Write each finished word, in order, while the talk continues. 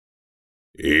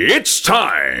It's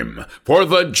time for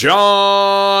the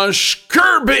Josh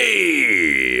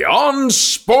Kirby on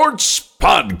Sports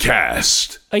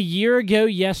Podcast. A year ago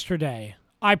yesterday,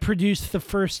 I produced the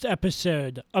first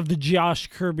episode of the Josh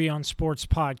Kirby on Sports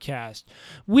Podcast.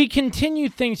 We continue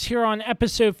things here on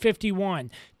episode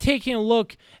 51, taking a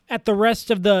look at the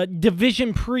rest of the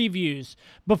division previews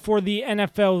before the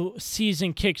NFL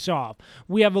season kicks off.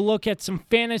 We have a look at some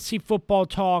fantasy football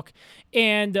talk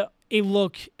and a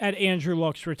look at Andrew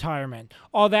Luck's retirement.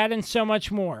 All that and so much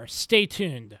more. Stay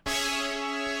tuned.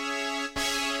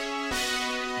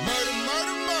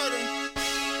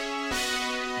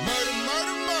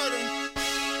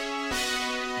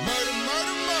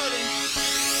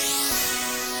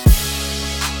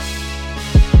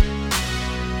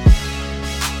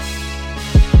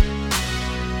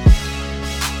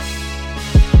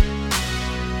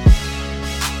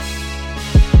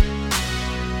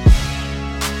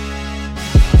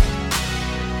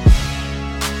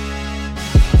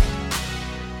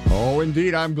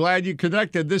 Indeed, I'm glad you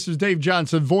connected. This is Dave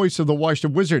Johnson, voice of the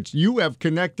Washington Wizards. You have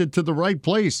connected to the right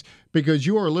place because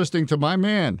you are listening to my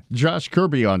man, Josh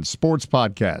Kirby on Sports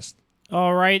Podcast.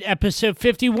 All right, episode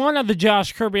 51 of the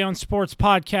Josh Kirby on Sports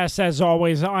Podcast. As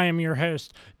always, I am your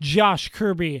host, Josh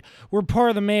Kirby. We're part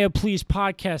of the Mayo Please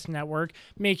Podcast Network.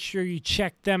 Make sure you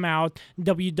check them out,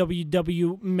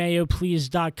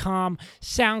 www.mayoplease.com,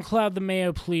 SoundCloud, The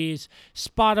Mayo Please,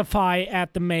 Spotify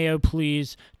at The Mayo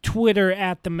Please, Twitter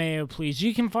at The Mayo Please.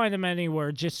 You can find them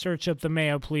anywhere. Just search up The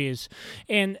Mayo Please.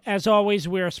 And as always,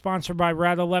 we are sponsored by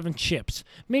Route 11 Chips.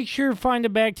 Make sure you find a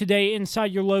bag today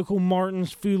inside your local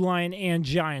Martin's, Food Lion, and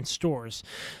Giant stores.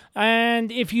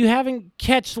 And if you haven't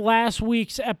catched last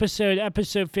week's episode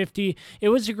 50, it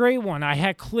was a great one. I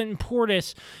had Clinton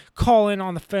Portis call in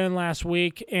on the phone last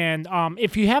week, and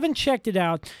if you haven't checked it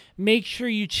out, make sure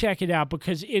you check it out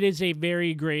because it is a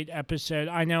very great episode.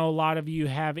 I know a lot of you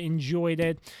have enjoyed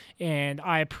it, and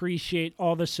I appreciate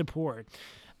all the support.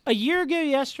 A year ago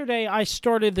yesterday, I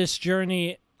started this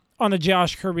journey on the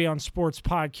Josh Kirby on Sports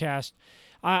Podcast.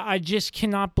 I just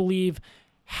cannot believe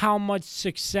how much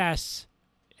success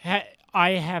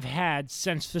I have had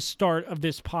since the start of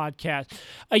this podcast.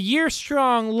 A year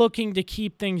strong, looking to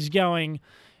keep things going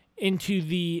into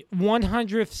the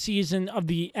 100th season of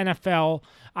the NFL.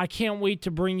 I can't wait to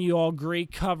bring you all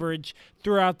great coverage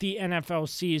throughout the NFL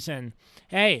season.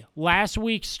 Hey, last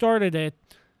week started it.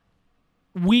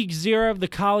 Week 0 of the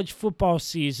college football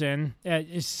season.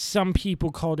 Some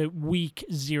people called it week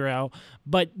 0.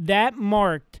 But that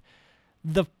marked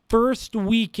the first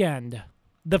weekend.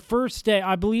 The first day,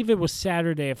 I believe it was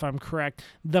Saturday if I'm correct,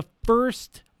 the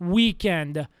first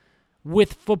weekend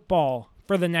with football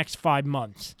for the next 5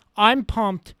 months. I'm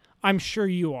pumped. I'm sure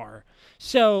you are.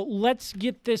 So let's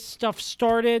get this stuff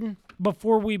started.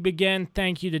 Before we begin,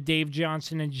 thank you to Dave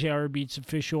Johnson and JR Beats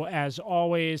Official as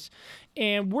always.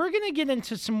 And we're going to get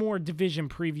into some more division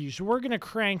previews. We're going to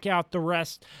crank out the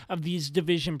rest of these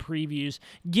division previews,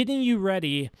 getting you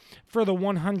ready for the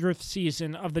 100th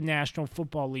season of the National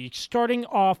Football League, starting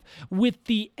off with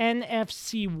the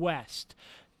NFC West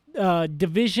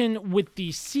division with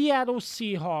the Seattle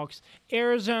Seahawks,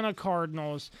 Arizona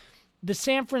Cardinals, the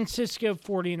San Francisco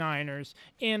 49ers,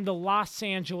 and the Los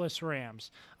Angeles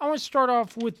Rams. I want to start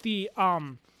off with the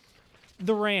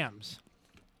Rams.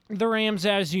 The Rams,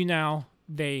 as you know,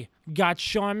 they got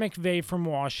Sean McVay from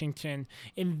Washington,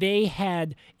 and they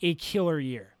had a killer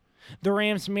year. The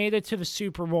Rams made it to the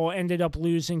Super Bowl, ended up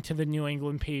losing to the New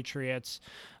England Patriots.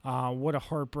 What a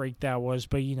heartbreak that was.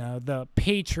 But, you know, the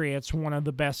Patriots, one of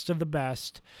the best of the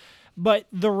best. But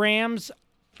the Rams,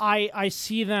 I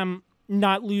see them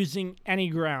not losing any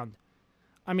ground.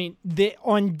 I mean,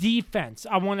 on defense,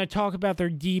 I want to talk about their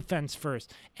defense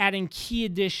first. Adding key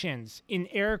additions in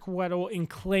Eric Weddle and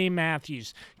Clay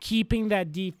Matthews, keeping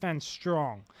that defense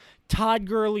strong. Todd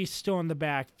Gurley's still in the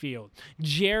backfield.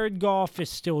 Jared Goff is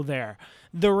still there.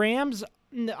 The Rams,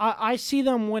 I see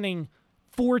them winning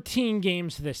 14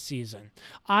 games this season.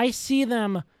 I see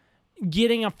them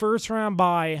getting a first-round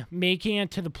bye, making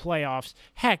it to the playoffs.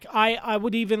 Heck, I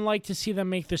would even like to see them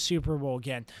make the Super Bowl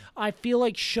again. I feel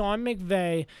like Sean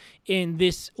McVay in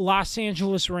this Los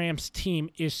Angeles Rams team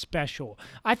is special.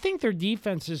 I think their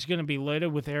defense is going to be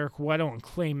loaded with Eric Weddle and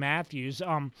Clay Matthews.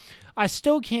 I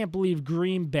still can't believe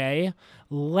Green Bay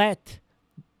let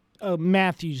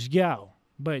Matthews go,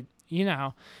 but you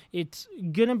know, it's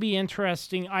going to be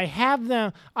interesting. I have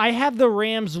the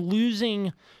Rams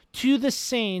losing to the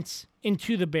Saints and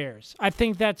to the Bears. I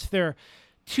think that's their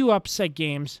two upset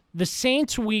games. The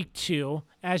Saints week 2,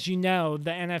 as you know,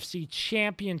 the NFC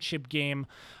Championship game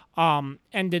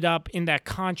ended up in that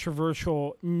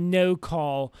controversial no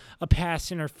call, a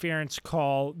pass interference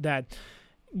call that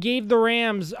gave the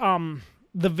Rams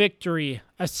the victory,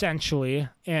 essentially.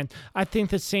 And I think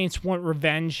the Saints want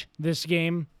revenge this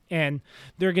game, and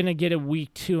they're going to get it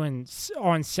week 2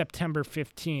 on September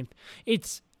 15th.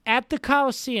 It's at the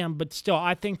Coliseum, but still,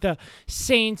 I think the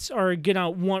Saints are going to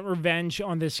want revenge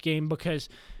on this game, because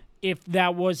if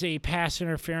that was a pass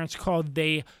interference call,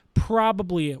 they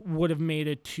probably would have made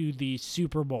it to the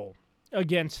Super Bowl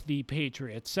against the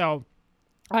Patriots. So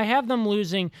I have them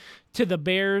losing to the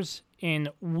Bears in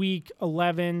week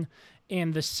 11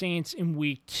 and the Saints in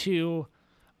week 2.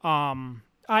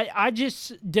 I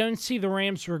just don't see the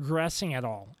Rams regressing at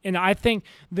all. And I think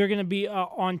they're going to be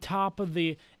on top of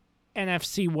the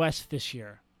NFC West this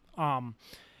year.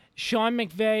 Sean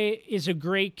McVay is a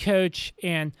great coach,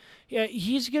 and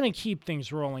he's going to keep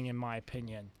things rolling, in my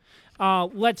opinion.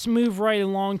 Let's move right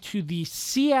along to the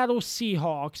Seattle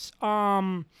Seahawks.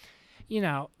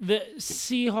 The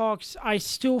Seahawks, I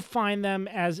still find them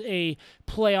as a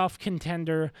playoff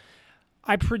contender.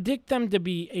 I predict them to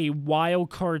be a wild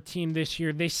card team this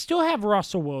year. They still have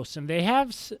Russell Wilson. They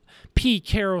have Pete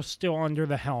Carroll still under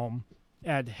the helm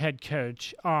at head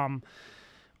coach.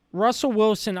 Russell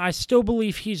Wilson, I still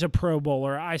believe he's a Pro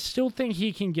Bowler. I still think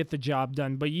he can get the job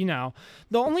done. But,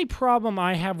 the only problem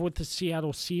I have with the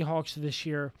Seattle Seahawks this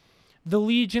year, the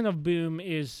Legion of Boom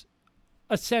is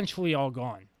essentially all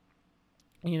gone.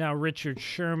 Richard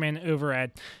Sherman over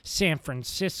at San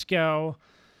Francisco.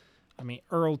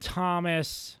 Earl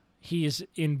Thomas, he is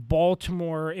in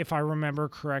Baltimore, if I remember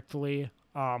correctly.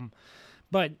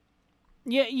 But,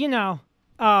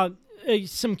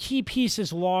 some key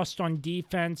pieces lost on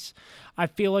defense. I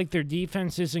feel like their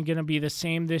defense isn't going to be the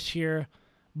same this year.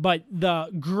 But the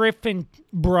Griffin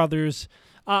brothers,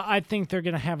 I think they're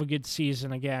going to have a good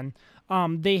season again.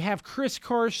 They have Chris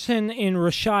Carson and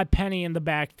Rashad Penny in the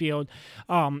backfield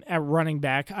at running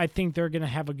back. I think they're going to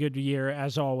have a good year,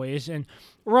 as always. And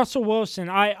Russell Wilson,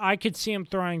 I could see him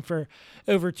throwing for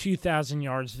over 2,000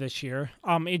 yards this year.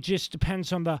 It just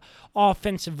depends on the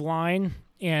offensive line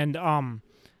and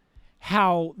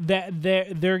how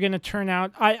they're going to turn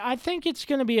out. I think it's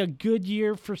going to be a good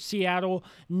year for Seattle.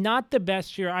 Not the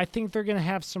best year. I think they're going to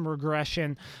have some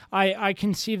regression. I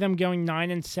can see them going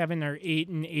 9-7 or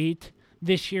 8-8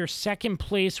 this year, second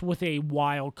place with a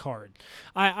wild card.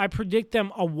 I predict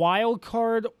them a wild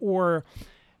card or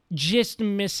just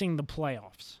missing the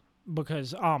playoffs,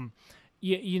 because the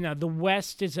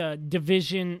West is a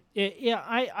division.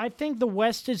 I think the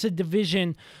West is a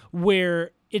division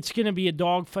where it's going to be a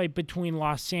dogfight between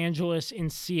Los Angeles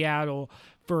and Seattle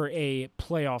for a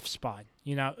playoff spot.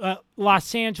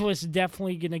 Los Angeles is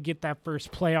definitely going to get that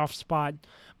first playoff spot,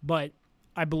 but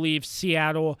I believe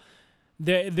Seattle,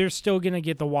 they're still going to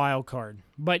get the wild card.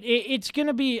 But it's going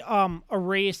to be a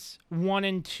race 1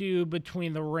 and 2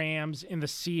 between the Rams and the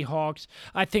Seahawks.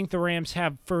 I think the Rams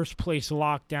have first place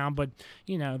locked down, but,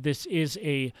 this is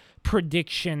a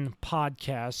prediction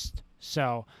podcast.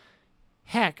 So,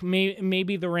 heck,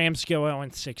 maybe the Rams go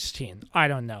 0-16. I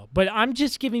don't know. But I'm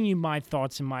just giving you my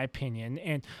thoughts and my opinion,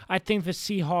 and I think the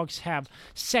Seahawks have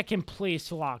second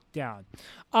place locked down.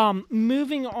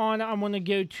 Moving on, I want to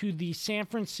go to the San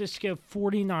Francisco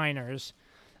 49ers.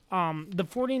 The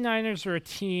 49ers are a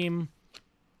team,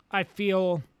 I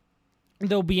feel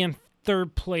they'll be in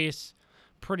third place,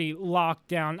 pretty locked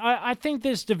down. I think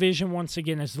this division, once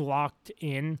again, is locked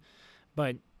in,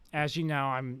 but as you know,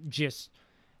 I'm just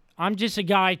a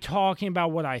guy talking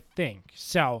about what I think.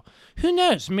 So, who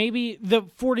knows? Maybe the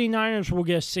 49ers will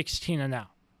get 16-0.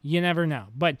 You never know.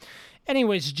 But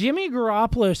anyways, Jimmy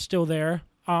Garoppolo is still there.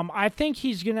 I think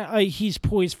he's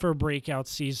poised for a breakout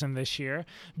season this year.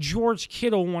 George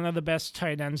Kittle, one of the best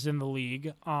tight ends in the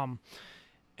league. But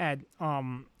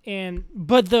the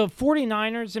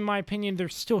 49ers, in my opinion, they're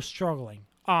still struggling.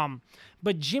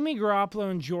 But Jimmy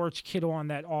Garoppolo and George Kittle on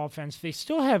that offense, they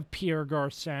still have Pierre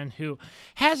Garçon, who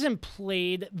hasn't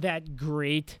played that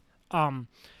great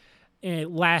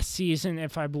last season,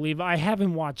 if I believe. I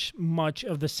haven't watched much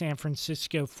of the San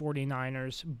Francisco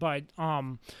 49ers, but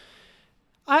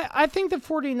I think the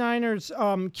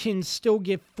 49ers can still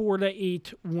get 4 to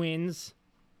 8 wins.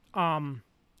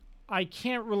 I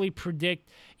can't really predict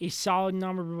a solid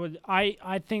number, but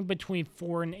I think between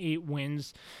 4 and 8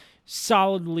 wins,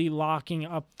 solidly locking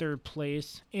up third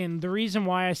place. And the reason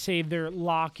why I say they're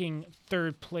locking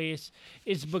third place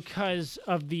is because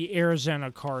of the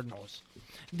Arizona Cardinals.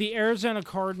 The Arizona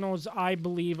Cardinals, I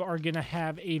believe, are going to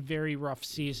have a very rough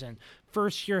season.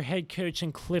 First-year head coach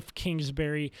in Cliff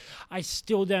Kingsbury. I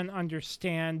still don't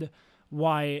understand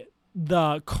why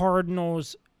the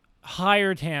Cardinals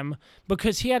hired him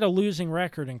because he had a losing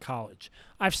record in college.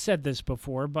 I've said this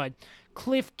before, but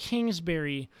Cliff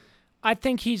Kingsbury, I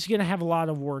think he's going to have a lot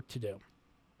of work to do.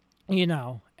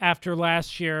 After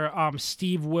last year,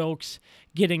 Steve Wilkes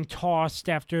getting tossed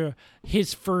after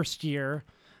his first year.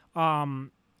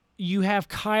 You have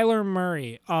Kyler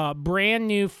Murray, a brand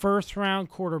new first-round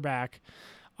quarterback.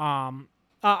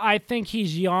 I think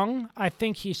he's young. I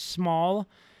think he's small.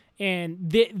 And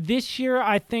this year,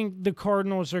 I think the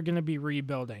Cardinals are going to be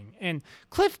rebuilding. And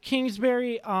Cliff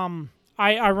Kingsbury,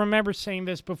 I remember saying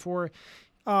this before,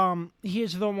 he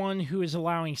is the one who is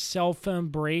allowing cell phone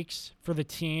breaks for the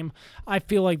team. I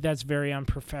feel like that's very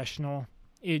unprofessional.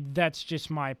 That's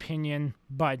just my opinion.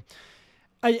 But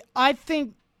I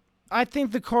think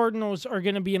the Cardinals are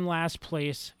going to be in last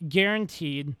place,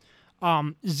 guaranteed,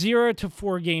 0 to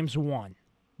 4 games won.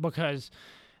 Because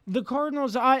the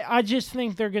Cardinals, I just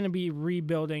think they're going to be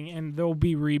rebuilding, and they'll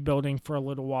be rebuilding for a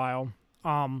little while.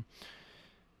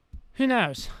 Who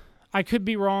knows? I could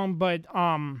be wrong, but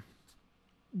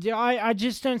I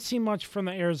just don't see much from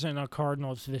the Arizona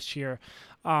Cardinals this year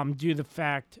due to the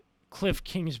fact Cliff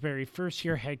Kingsbury,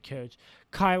 first-year head coach,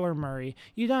 Kyler Murray.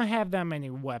 You don't have that many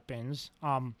weapons.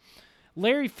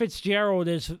 Larry Fitzgerald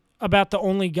is about the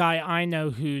only guy I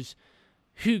know who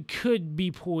could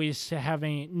be poised to have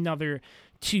another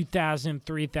 2,000,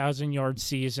 3,000-yard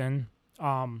season.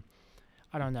 I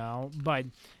don't know, but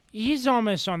he's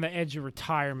almost on the edge of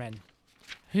retirement.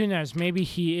 Who knows? Maybe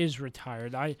he is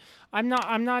retired. I'm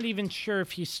not even sure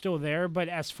if he's still there, but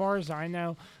as far as I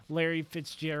know, Larry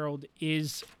Fitzgerald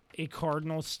is a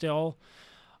Cardinal still.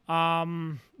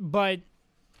 But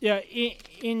yeah,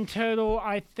 in total,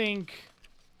 I think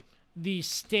the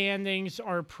standings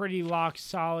are pretty lock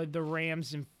solid. The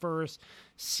Rams in first,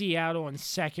 Seattle in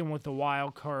second with the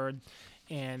wild card,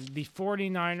 and the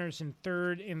 49ers in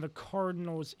third, and the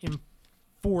Cardinals in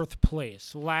fourth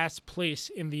place, last place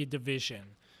in the division.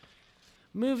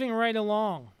 Moving right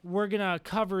along, we're going to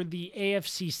cover the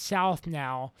AFC South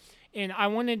now, and I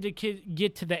wanted to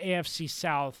get to the AFC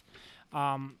South,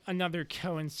 another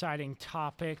coinciding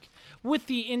topic, with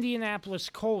the Indianapolis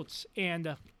Colts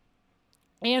and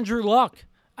Andrew Luck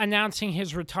announcing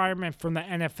his retirement from the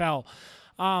NFL.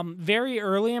 Very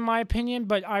early, in my opinion,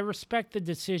 but I respect the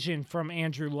decision from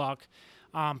Andrew Luck.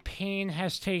 Pain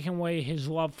has taken away his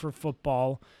love for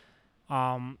football.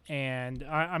 And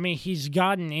I mean, he's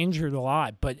gotten injured a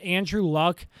lot, but Andrew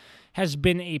Luck has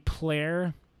been a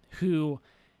player who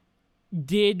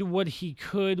did what he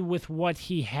could with what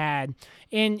he had.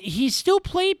 And he still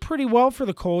played pretty well for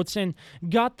the Colts and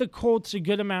got the Colts a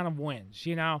good amount of wins,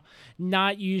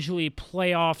 not usually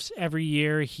playoffs every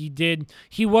year.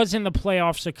 He was in the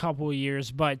playoffs a couple of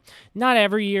years, but not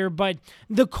every year. But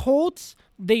the Colts,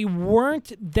 they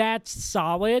weren't that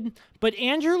solid, but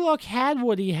Andrew Luck had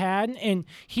what he had, and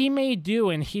he made do,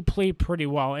 and he played pretty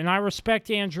well. And I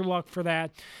respect Andrew Luck for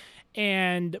that.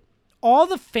 And all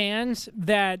the fans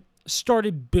that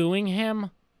started booing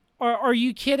him, are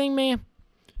you kidding me?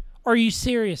 Are you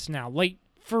serious now? Like,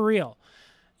 for real.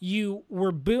 You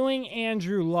were booing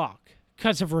Andrew Luck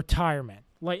because of retirement.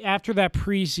 Like, after that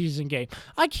preseason game.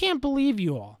 I can't believe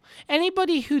you all.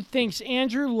 Anybody who thinks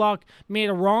Andrew Luck made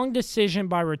a wrong decision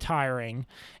by retiring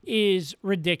is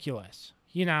ridiculous.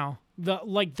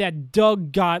 Like that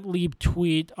Doug Gottlieb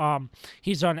tweet.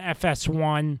 He's on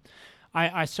FS1.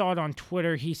 I saw it on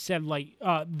Twitter. He said,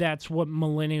 that's what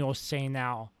millennials say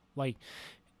now.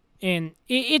 And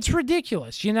it's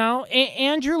ridiculous,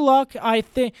 Andrew Luck, I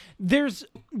think there's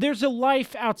a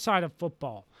life outside of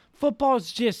football. Football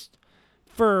is just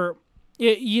for,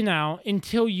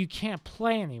 until you can't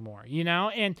play anymore,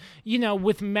 And,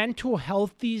 with mental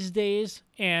health these days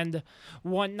and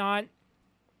whatnot,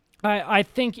 I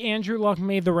think Andrew Luck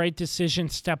made the right decision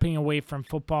stepping away from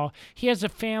football. He has a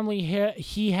family.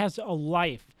 He has a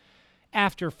life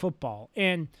after football.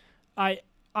 And I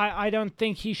don't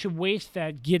think he should waste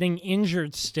that getting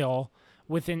injured still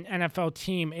with an NFL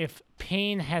team if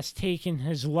pain has taken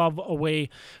his love away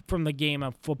from the game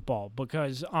of football.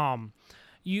 Because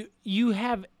you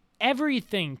have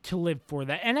everything to live for.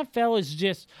 The NFL is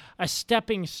just a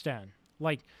stepping stone.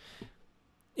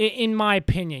 In my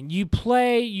opinion, you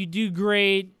play, you do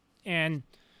great, and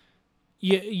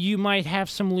you might have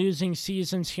some losing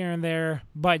seasons here and there,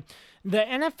 but the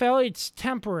NFL, it's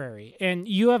temporary, and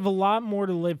you have a lot more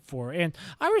to live for. And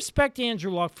I respect Andrew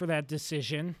Luck for that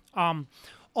decision.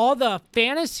 All the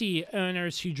fantasy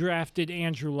owners who drafted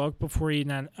Andrew Luck before he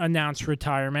announced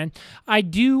retirement, I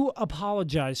do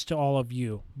apologize to all of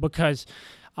you because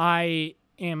I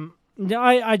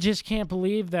just can't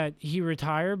believe that he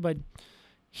retired, but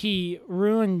he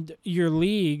ruined your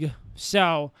league.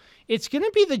 So it's going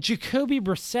to be the Jacoby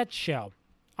Brissett show.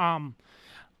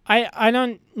 I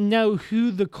don't know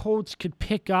who the Colts could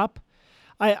pick up.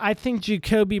 I think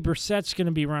Jacoby Brissett's going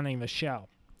to be running the show.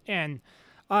 And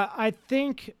I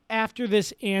think after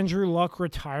this Andrew Luck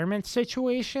retirement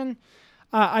situation,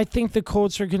 I think the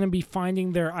Colts are going to be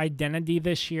finding their identity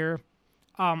this year.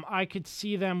 I could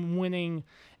see them winning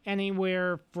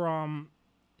anywhere from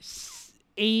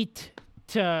 8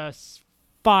 to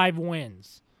 5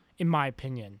 wins, in my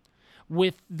opinion,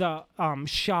 with the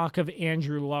shock of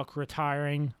Andrew Luck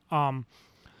retiring.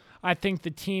 I think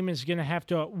the team is going to have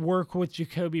to work with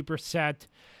Jacoby Brissett.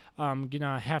 Going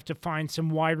to have to find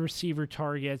some wide receiver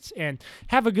targets and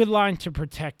have a good line to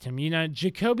protect him.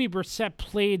 Jacoby Brissett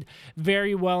played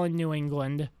very well in New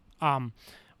England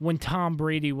when Tom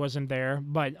Brady wasn't there.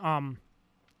 But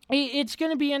it's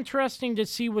going to be interesting to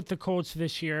see with the Colts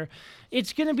this year.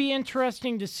 It's going to be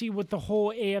interesting to see with the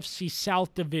whole AFC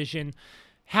South division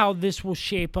how this will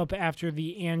shape up after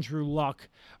the Andrew Luck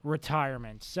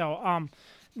retirement. So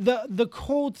the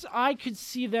Colts, I could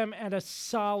see them at a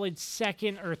solid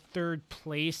second or third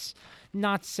place,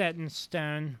 not set in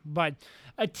stone, but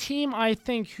a team I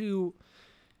think who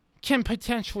can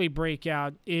potentially break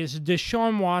out is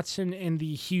Deshaun Watson and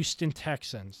the Houston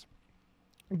Texans.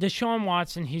 Deshaun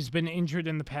Watson, he's been injured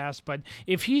in the past, but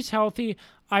if he's healthy,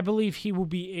 I believe he will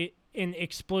be an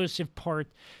explosive part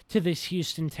to this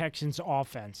Houston Texans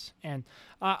offense. And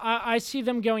I see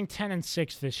them going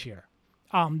 10-6 this year.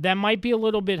 That might be a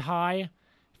little bit high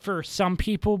for some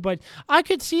people, but I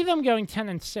could see them going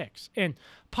 10-6 and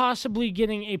possibly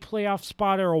getting a playoff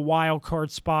spot or a wild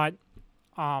card spot.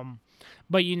 But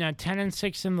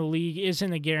 10-6 in the league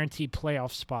isn't a guaranteed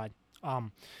playoff spot.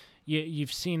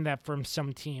 You've seen that from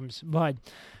some teams, but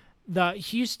the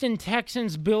Houston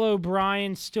Texans, Bill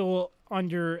O'Brien still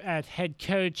under at head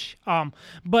coach.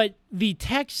 But the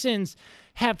Texans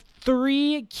have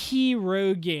 3 key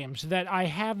road games that I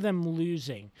have them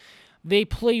losing. They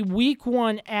play week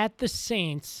 1 at the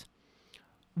Saints,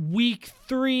 week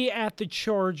 3 at the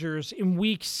Chargers, and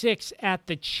week 6 at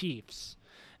the Chiefs.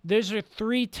 Those are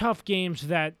 3 tough games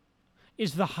that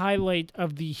is the highlight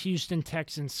of the Houston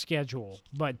Texans schedule.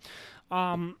 But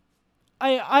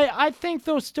I think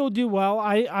they'll still do well.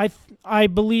 I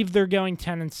believe they're going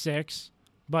 10-6,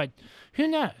 but who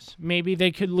knows? Maybe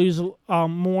they could lose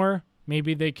more.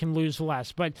 Maybe they can lose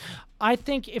less. But I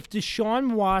think if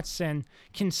Deshaun Watson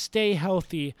can stay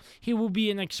healthy, he will be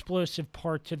an explosive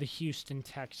part to the Houston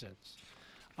Texans.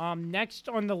 Next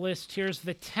on the list, here's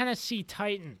the Tennessee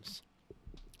Titans.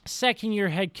 Second-year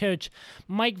head coach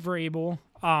Mike Vrabel,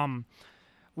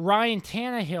 Ryan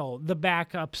Tannehill, the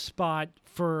backup spot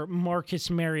for Marcus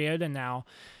Mariota now.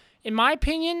 In my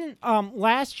opinion,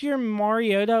 last year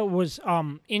Mariota was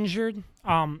injured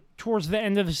towards the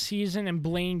end of the season, and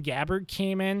Blaine Gabbert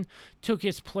came in, took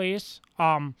his place.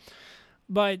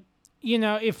 But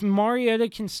if Mariota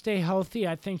can stay healthy,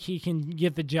 I think he can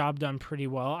get the job done pretty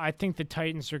well. I think the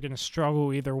Titans are going to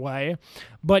struggle either way.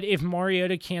 But if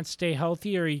Mariota can't stay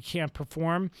healthy or he can't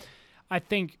perform, I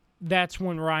think that's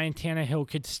when Ryan Tannehill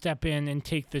could step in and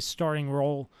take the starting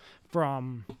role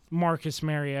from Marcus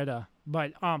Mariota.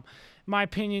 But my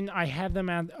opinion, I have them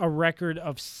at a record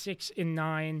of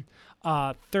 6-9,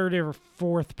 third or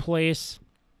fourth place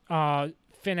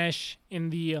finish in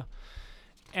the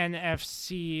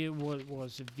NFC. What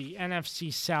was it? The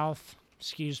NFC South.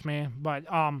 Excuse me. But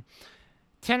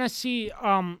Tennessee,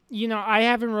 I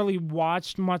haven't really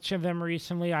watched much of them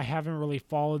recently. I haven't really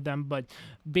followed them, but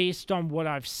based on what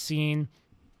I've seen,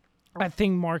 I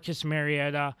think Marcus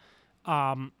Mariota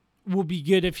will be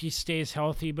good if he stays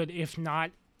healthy. But if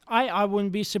not, I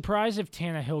wouldn't be surprised if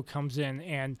Tannehill comes in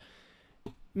and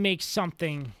makes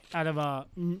something out of a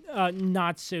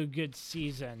not so good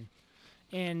season.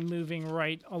 And moving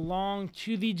right along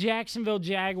to the Jacksonville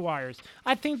Jaguars.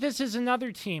 I think this is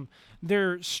another team.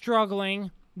 They're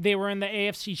struggling. They were in the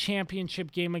AFC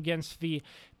Championship game against the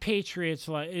Patriots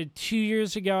 2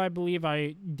 years ago, I believe.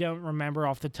 I don't remember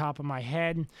off the top of my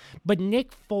head. But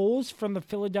Nick Foles from the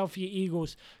Philadelphia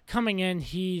Eagles coming in,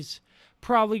 he's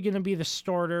probably going to be the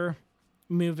starter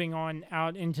moving on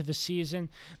out into the season.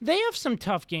 They have some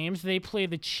tough games. They play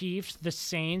the Chiefs, the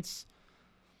Saints,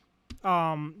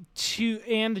 and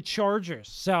the Chargers.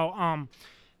 So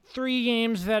 3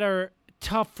 games that are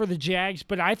tough for the Jags,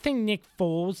 but I think Nick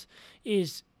Foles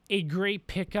is a great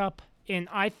pickup, and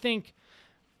I think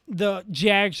the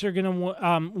Jags are going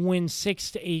to win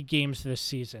 6 to 8 games this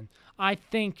season. I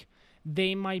think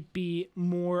they might be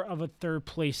more of a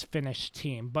third-place finish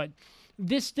team, but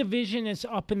this division is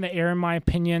up in the air, in my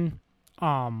opinion.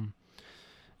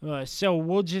 So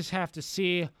we'll just have to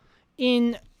see.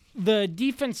 In the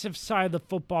defensive side of the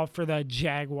football for the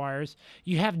Jaguars,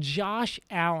 you have Josh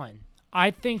Allen.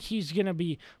 I think he's going to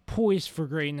be poised for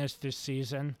greatness this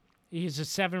season. He's a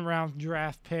 7th-round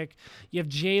draft pick. You have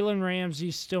Jalen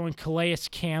Ramsey still and Calais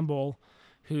Campbell,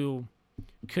 who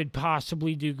could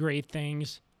possibly do great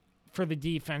things for the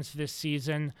defense this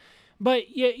season. But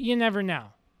you never know.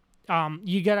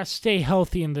 You got to stay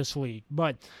healthy in this league.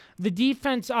 But the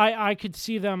defense, I could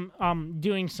see them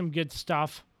doing some good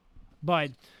stuff.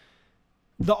 But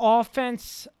the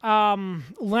offense,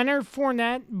 Leonard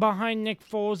Fournette behind Nick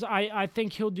Foles, I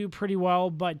think he'll do pretty well.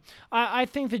 But I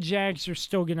think the Jags are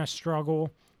still going to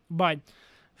struggle. But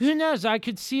who knows? I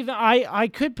could see them. I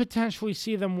could potentially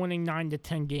see them winning 9 to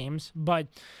 10 games. But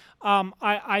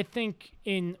I think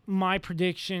in my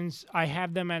predictions, I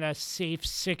have them at a safe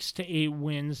 6 to 8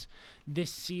 wins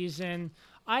this season.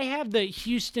 I have the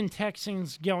Houston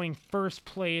Texans going first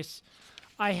place.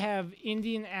 I have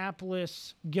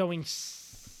Indianapolis going.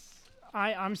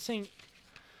 I'm saying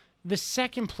the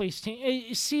second place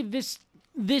team. See this.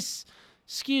 This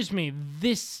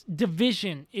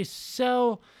division is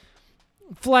so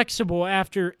flexible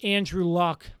after Andrew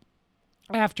Luck.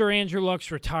 After Andrew Luck's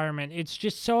retirement, it's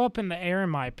just so up in the air, in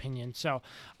my opinion. So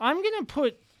I'm going to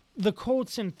put the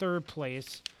Colts in third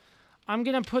place. I'm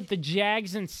going to put the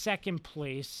Jags in second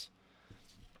place.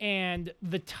 And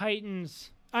the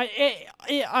Titans,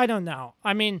 I don't know.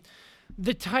 I mean,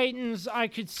 the Titans, I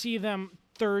could see them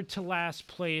third to last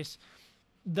place.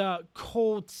 The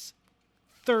Colts,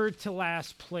 third to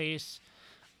last place.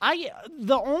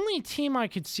 The only team I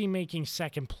could see making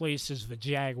second place is the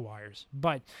Jaguars.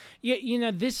 But,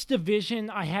 this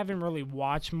division, I haven't really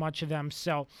watched much of them.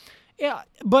 So, yeah,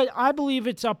 but I believe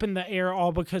it's up in the air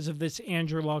all because of this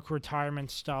Andrew Luck retirement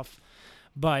stuff.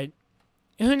 But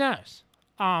who knows?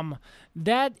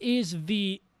 That is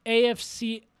the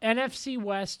NFC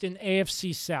West and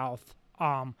AFC South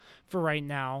for right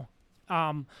now.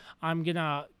 I'm going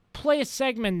to play a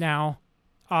segment now.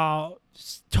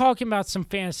 Talking about some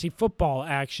fantasy football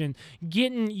action,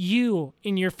 getting you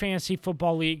in your fantasy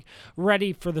football league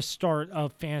ready for the start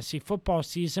of fantasy football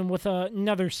season with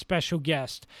another special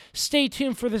guest. Stay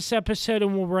tuned for this episode,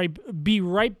 and we'll be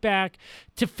right back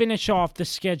to finish off the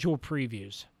schedule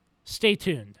previews. Stay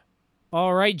tuned.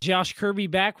 All right, Josh Kirby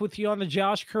back with you on the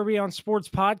Josh Kirby on Sports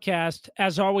podcast.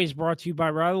 As always, brought to you by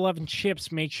Route 11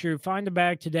 Chips. Make sure you find a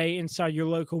bag today inside your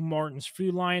local Martin's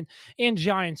Food Lion and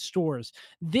Giant stores.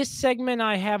 This segment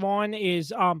I have on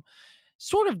is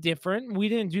sort of different. We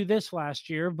didn't do this last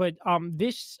year, but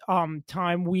this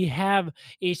time we have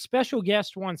a special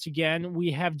guest once again.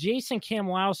 We have Jason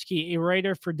Kamlowski, a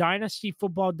writer for Dynasty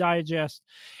Football Digest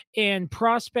and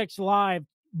Prospects Live,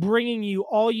 bringing you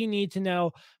all you need to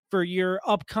know for your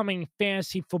upcoming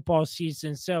fantasy football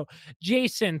season. So,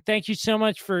 Jason, thank you so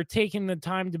much for taking the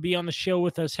time to be on the show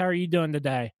with us. How are you doing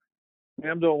today?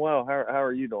 Yeah, I'm doing well. How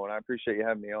are you doing? I appreciate you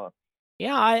having me on.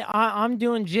 Yeah, I'm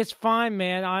doing just fine,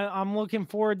 man. I'm looking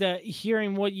forward to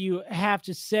hearing what you have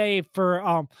to say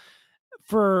for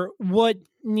what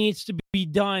needs to be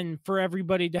done for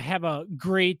everybody to have a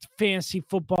great fantasy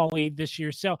football league this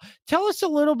year. So tell us a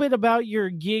little bit about your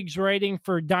gigs writing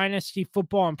for Dynasty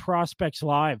Football and Prospects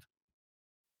Live.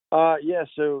 Yeah,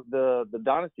 so the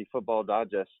Dynasty Football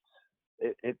Digest,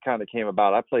 it kind of came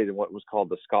about. I played in what was called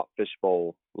the Scott Fish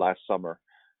Bowl last summer,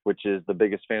 which is the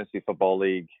biggest fantasy football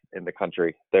league in the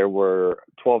country. There were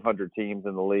 1,200 teams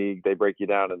in the league. They break you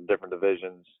down into different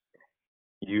divisions.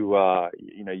 You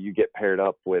get paired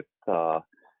up with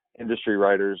industry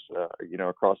writers,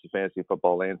 across the fantasy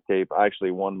football landscape. I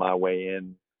actually won my way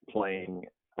in playing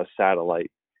a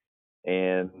satellite,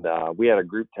 and we had a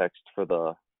group text for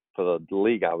the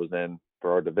league I was in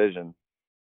for our division.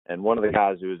 And one of the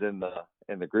guys who was in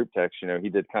the group text, he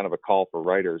did kind of a call for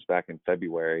writers back in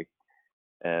February,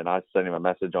 and I sent him a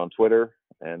message on Twitter,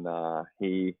 and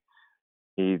he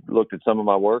looked at some of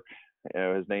my work.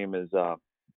 His name is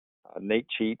Nate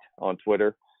Cheat on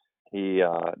Twitter.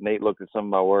 Nate looked at some of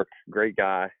my work. Great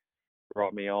guy,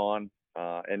 brought me on,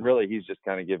 and really he's just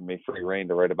kind of giving me free reign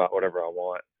to write about whatever I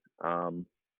want.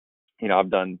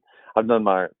 I've done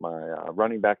my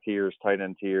running back tiers, tight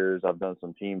end tiers. I've done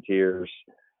some team tiers.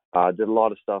 Did a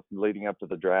lot of stuff leading up to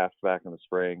the draft back in the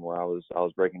spring, where I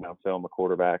was breaking down film of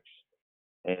quarterbacks,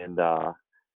 and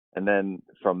then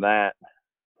from that,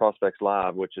 Prospects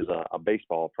Live, which is a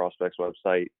baseball prospects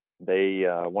website. They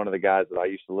one of the guys that I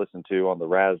used to listen to on the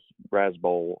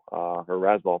Razzball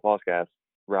podcast,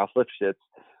 Ralph Lifshitz,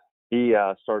 he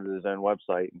started his own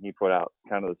website, and he put out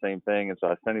kind of the same thing. And so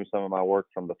I sent him some of my work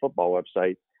from the football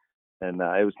website, and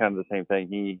it was kind of the same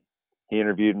thing. he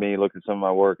interviewed me, looked at some of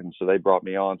my work, and so they brought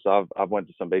me on. So I've went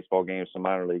to some baseball games, some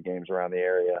minor league games around the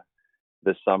area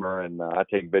this summer, and I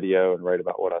take video and write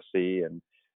about what I see. And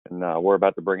we're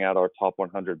about to bring out our top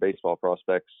 100 baseball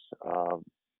prospects.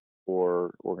 We're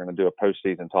going to do a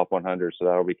postseason top 100, so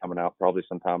that'll be coming out probably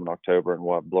sometime in October, and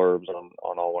we'll have blurbs on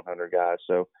all 100 guys.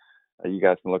 So you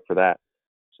guys can look for that.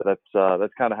 So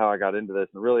that's kind of how I got into this,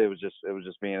 and really it was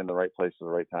just being in the right place at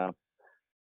the right time.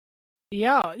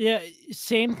 Yeah,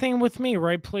 same thing with me,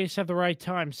 right place at the right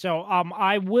time. So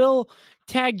I will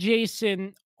tag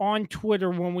Jason on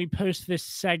Twitter when we post this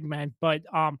segment, but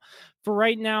for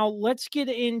right now, let's get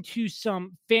into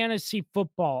some fantasy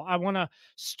football. I want to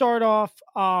start off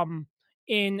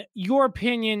in your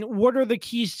opinion, what are the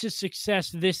keys to success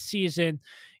this season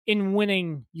in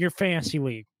winning your fantasy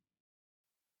league?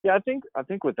 Yeah, I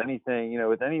think with anything,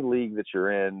 with any league that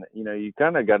you're in, you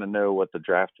kind of got to know what the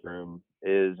draft room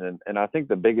is, and I think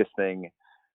the biggest thing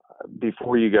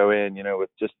before you go in,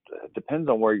 it depends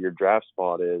on where your draft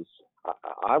spot is.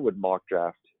 I would mock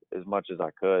draft as much as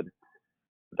I could.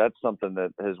 That's something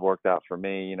that has worked out for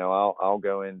me. I'll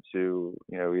go into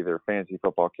either Fantasy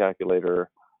Football Calculator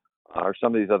or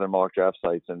some of these other mock draft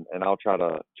sites, and I'll try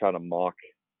to mock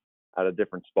out of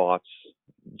different spots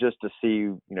just to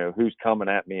see who's coming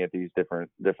at me at these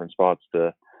different spots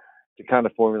to kind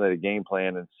of formulate a game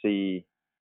plan and see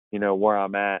where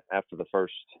I'm at after the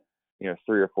first 3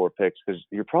 or 4 picks, because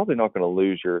you're probably not going to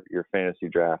lose your fantasy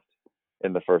draft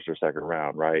in the first or second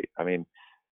round, right? I mean,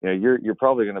 you're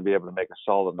probably going to be able to make a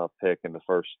solid enough pick in the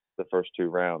first 2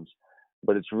 rounds,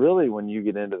 but it's really when you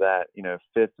get into that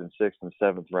 5th and 6th and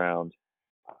 7th round,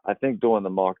 I think doing the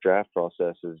mock draft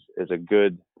process is a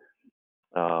good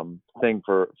thing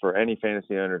for any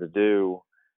fantasy owner to do,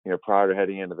 prior to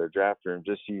heading into their draft room,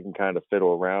 just so you can kind of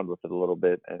fiddle around with it a little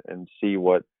bit and see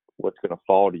what's going to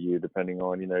fall to you, depending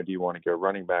on, do you want to go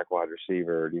running back, wide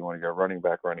receiver, or do you want to go running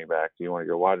back, do you want to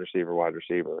go wide receiver,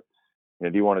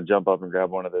 do you want to jump up and grab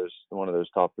one of those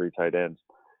top 3 tight ends?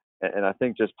 And I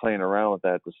think just playing around with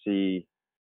that to see,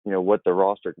 what the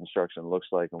roster construction looks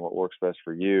like and what works best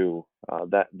for you,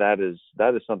 that is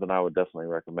something I would definitely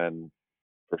recommend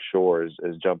for sure,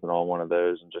 is jumping on one of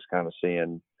those and just kind of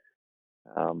seeing,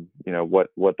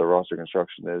 what the roster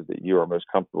construction is that you are most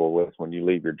comfortable with when you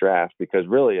leave your draft. Because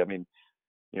really, I mean,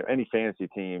 any fantasy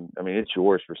team, I mean, it's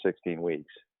yours for 16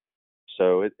 weeks.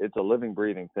 So it's a living,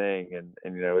 breathing thing. And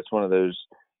it's one of those,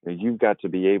 you've got to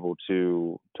be able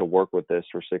to work with this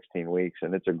for 16 weeks,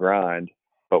 and it's a grind.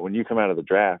 But when you come out of the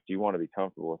draft, you want to be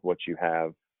comfortable with what you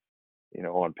have,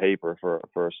 on paper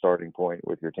for a starting point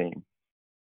with your team.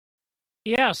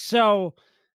 Yeah, so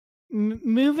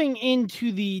moving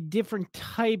into the different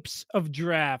types of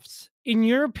drafts, in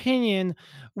your opinion,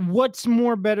 what's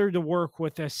more better to work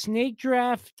with, a snake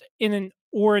draft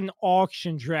or an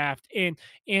auction draft? And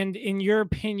in your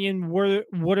opinion,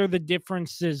 what are the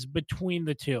differences between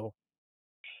the two?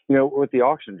 With the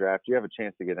auction draft, you have a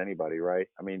chance to get anybody, right?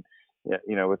 I mean,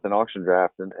 yeah, with an auction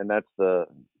draft, and that's the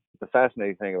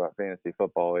fascinating thing about fantasy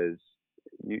football is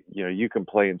you can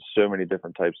play in so many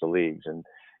different types of leagues, and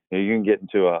you can get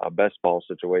into a best ball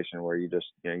situation where you just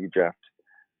you draft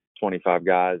 25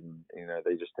 guys, and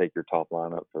they just take your top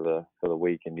lineup for the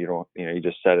week, and you don't you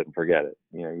just set it and forget it.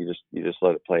 You just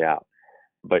let it play out.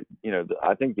 But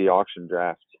I think the auction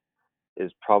draft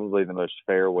is probably the most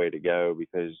fair way to go,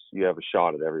 because you have a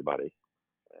shot at everybody.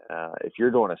 If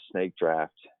you're doing a snake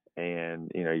draft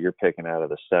and you're picking out of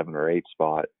the 7 or 8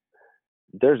 spot,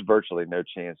 there's virtually no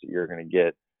chance that you're going to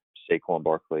get Saquon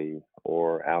Barkley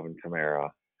or Alvin Kamara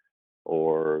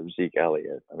or Zeke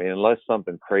Elliott. I mean, unless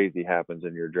something crazy happens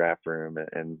in your draft room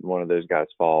and one of those guys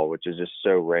fall, which is just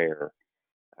so rare.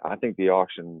 I think the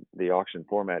auction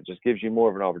format just gives you more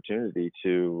of an opportunity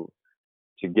to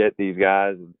get these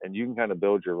guys, and you can kind of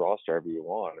build your roster however you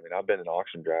want. I mean, I've been in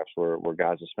auction drafts where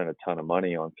guys have spent a ton of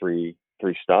money on three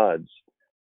studs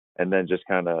and then just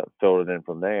kind of filled it in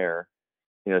from there.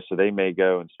 So they may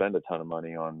go and spend a ton of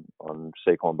money on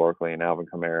Saquon Barkley and Alvin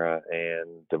Kamara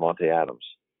and Devontae Adams.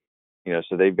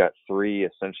 So they've got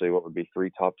essentially what would be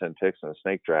 3 top 10 picks in a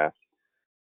snake draft,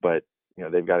 but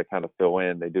they've got to kind of fill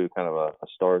in. They do kind of a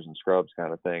stars and scrubs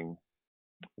kind of thing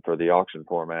for the auction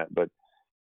format. But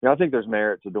I think there's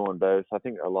merit to doing both. I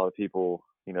think a lot of people,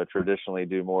 traditionally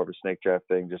do more of a snake draft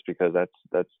thing just because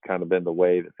that's kind of been the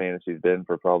way that fantasy's been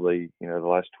for probably, the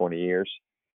last 20 years.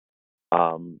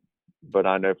 But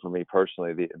I know for me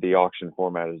personally, the auction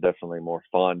format is definitely more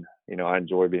fun. I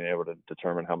enjoy being able to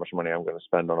determine how much money I'm going to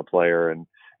spend on a player. And,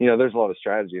 there's a lot of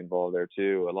strategy involved there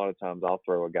too. A lot of times I'll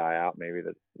throw a guy out maybe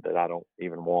that I don't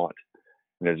even want,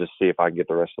 just see if I can get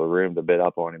the rest of the room to bid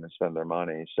up on him and spend their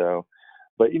money. So,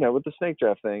 But, with the snake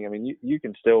draft thing, I mean, you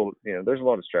can still, there's a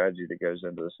lot of strategy that goes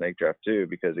into the snake draft too,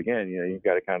 because again, you've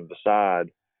got to kind of decide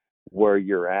where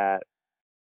you're at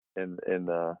in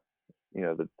the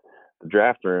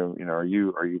draft room. Are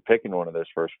you picking one of those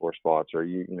first four spots? Or are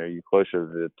you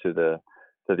closer to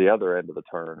the other end of the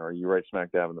turn? Or are you right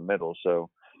smack dab in the middle? So,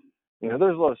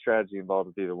 there's a lot of strategy involved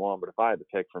with either one, but if I had to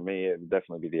pick, for me, it would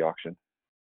definitely be the auction.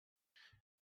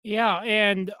 Yeah,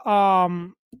 and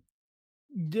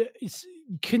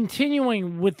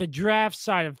continuing with the draft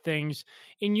side of things,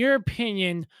 in your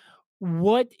opinion,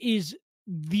 what is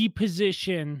the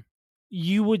position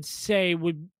you would say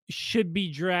should be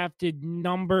drafted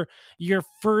your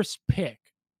first pick?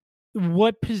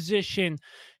 What position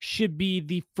should be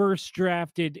the first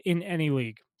drafted in any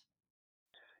league?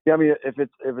 Yeah, I mean, if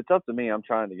it's up to me, I'm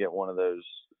trying to get one of those.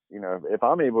 If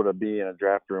I'm able to be in a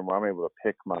draft room where I'm able to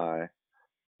pick my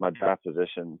draft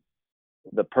position,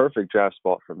 the perfect draft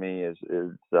spot for me is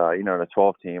in a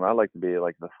 12 team. I like to be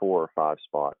like the 4 or 5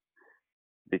 spot,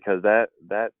 because that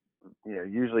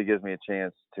usually gives me a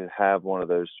chance to have one of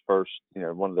those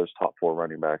top 4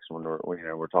 running backs when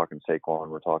we're talking Saquon,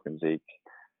 we're talking Zeke,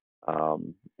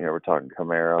 we're talking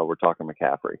Kamara, we're talking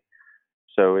McCaffrey.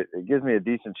 So it gives me a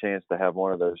decent chance to have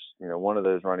one of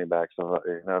those running backs.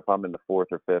 If I'm in the 4th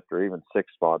or 5th or even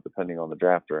 6th spot, depending on the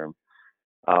draft room.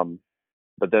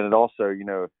 But then it also,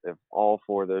 if all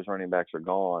 4 of those running backs are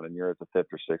gone and you're at the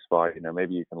 5th or 6th spot,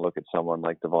 maybe you can look at someone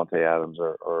like Devontae Adams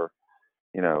or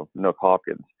Nook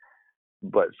Hopkins.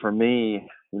 But for me,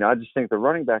 I just think the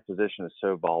running back position is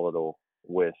so volatile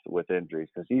with injuries,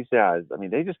 because these guys, I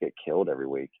mean, they just get killed every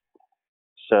week.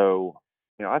 So,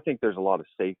 I think there's a lot of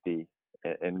safety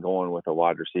in going with a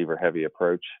wide receiver heavy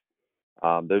approach.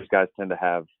 Those guys tend to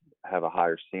have a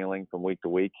higher ceiling from week to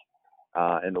week.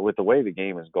 And with the way the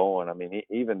game is going, I mean,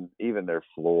 even their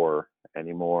floor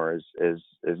anymore is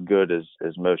as good as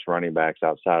most running backs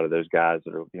outside of those guys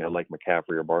that are, like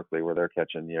McCaffrey or Barkley, where they're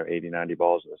catching, 80, 90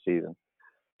 balls in a season.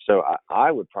 So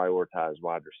I would prioritize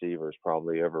wide receivers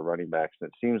probably over running backs. And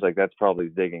it seems like that's probably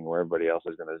zigging where everybody else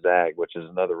is going to zag, which is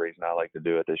another reason I like to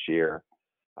do it this year.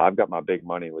 I've got my big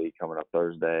money league coming up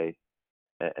Thursday,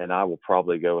 and I will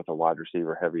probably go with a wide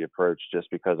receiver heavy approach, just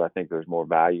because I think there's more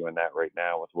value in that right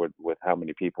now with how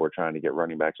many people are trying to get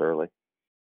running backs early.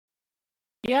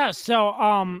 Yeah,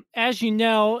 so as you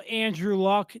know, Andrew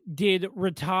Luck did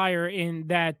retire, and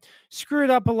that screwed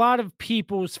up a lot of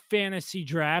people's fantasy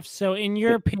drafts. So in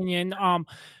your opinion,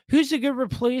 who's a good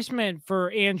replacement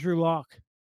for Andrew Luck?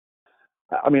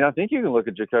 I mean, I think you can look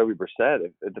at Jacoby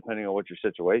Brissett, depending on what your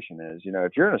situation is.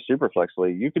 If you're in a super flex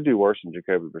league, you could do worse than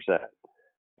Jacoby Brissett.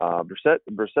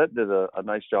 Brissett did a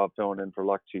nice job filling in for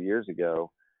Luck 2 years ago,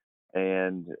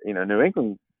 and New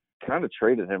England kind of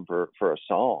traded him for a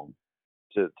song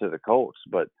to the Colts.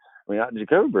 But I mean,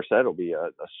 Jacoby Brissett will be a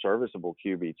serviceable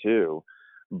QB too.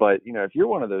 But if you're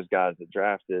one of those guys that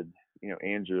drafted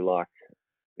Andrew Luck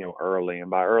early,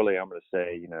 and by early I'm going to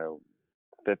say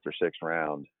 5th or 6th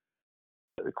round,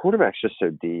 the quarterback's just so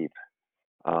deep.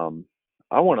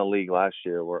 I won a league last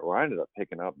year where I ended up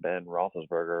picking up Ben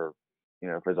Roethlisberger,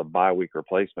 as a bye week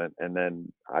replacement, and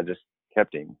then I just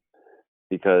kept him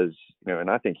because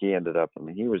and I think he ended up. I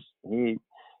mean,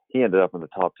 he ended up in the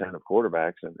top 10 of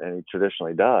quarterbacks, and he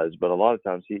traditionally does. But a lot of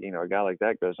times a guy like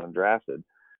that goes undrafted.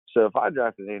 So if I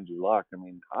drafted Andrew Luck, I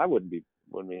mean, I wouldn't be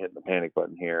hitting the panic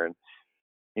button here. And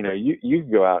you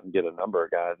could go out and get a number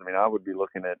of guys. I mean, I would be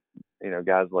looking at,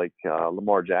 guys like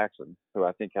Lamar Jackson, who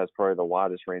I think has probably the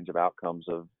widest range of outcomes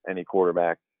of any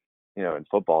quarterback, in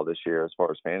football this year as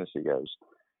far as fantasy goes.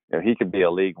 He could be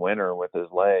a league winner with his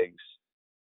legs,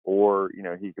 or,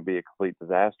 he could be a complete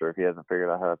disaster if he hasn't figured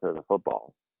out how to throw the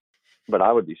football. But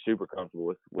I would be super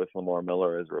comfortable with Lamar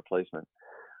Miller as a replacement.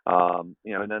 And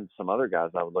then some other guys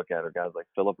I would look at are guys like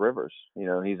Phillip Rivers.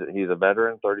 He's a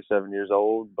veteran, 37 years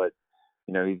old, but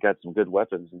he's got some good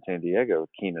weapons in San Diego,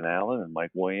 Keenan Allen and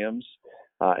Mike Williams.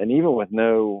 And even with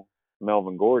no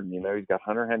Melvin Gordon, he's got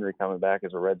Hunter Henry coming back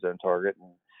as a red zone target.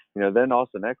 And, then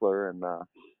Austin Eckler and,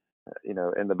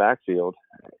 in the backfield,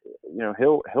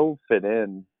 he'll fit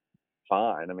in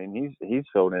fine. I mean, he's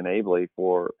filled in ably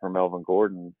for Melvin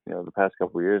Gordon, the past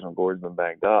couple of years when Gordon's been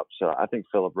banged up. So I think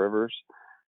Phillip Rivers,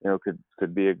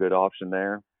 could be a good option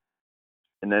there.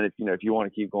 And then if you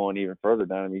want to keep going even further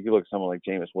down, I mean, you could look at someone like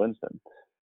Jameis Winston,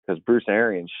 because Bruce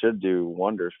Arians should do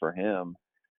wonders for him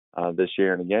this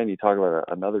year. And again, you talk about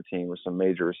another team with some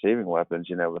major receiving weapons,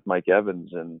 with Mike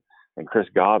Evans and Chris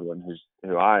Godwin,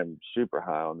 who I'm super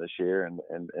high on this year,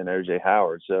 and O.J.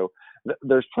 Howard. So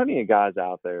there's plenty of guys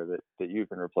out there that you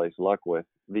can replace Luck with.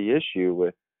 The issue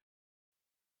with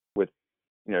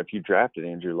if you drafted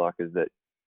Andrew Luck is that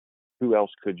who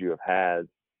else could you have had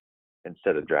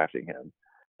instead of drafting him?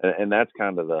 And that's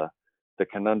kind of the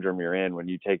conundrum you're in when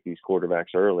you take these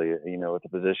quarterbacks early, with a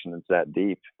position that's that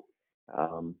deep.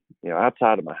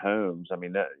 Outside of Mahomes, I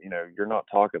mean, that, you're not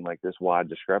talking like this wide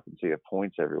discrepancy of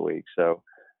points every week. So,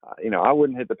 I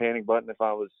wouldn't hit the panic button if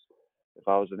I was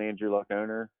an Andrew Luck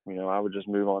owner. I would just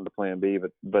move on to plan B,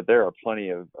 but there are plenty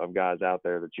of guys out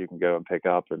there that you can go and pick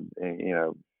up and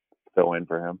fill in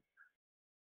for him.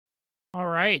 All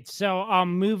right. So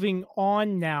moving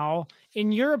on now.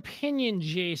 In your opinion,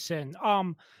 Jason,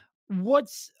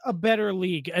 what's a better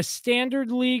league, a standard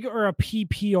league or a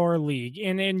PPR league?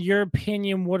 And in your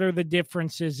opinion, what are the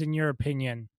differences in your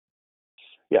opinion?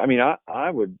 Yeah, I mean, I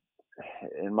would,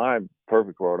 in my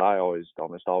perfect world, I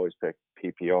almost always pick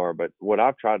PPR, but what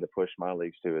I've tried to push my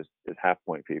leagues to is half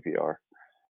point PPR.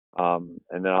 And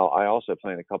then I also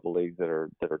play in a couple leagues that are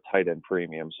tight end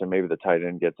premium. So maybe the tight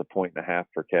end gets 1.5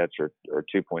 per catch or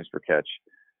 2 points per catch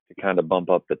to kind of bump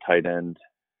up the tight end,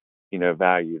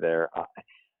 value there.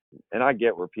 And I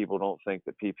get where people don't think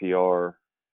that PPR,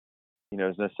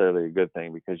 is necessarily a good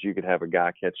thing, because you could have a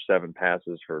guy catch 7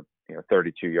 passes for,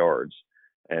 32 yards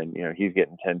and, he's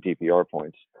getting 10 PPR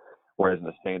points. Whereas in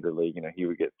a standard league, he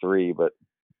would get 3, but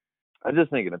I just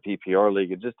think in a PPR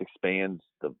league, it just expands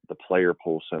the player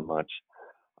pool so much.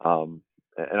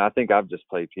 And I think I've just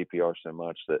played PPR so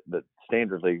much that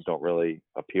standard leagues don't really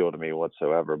appeal to me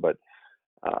whatsoever. But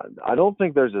I don't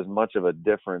think there's as much of a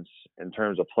difference in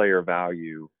terms of player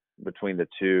value between the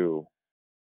two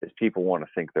as people want to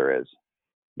think there is.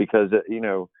 Because,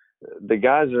 the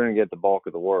guys that are going to get the bulk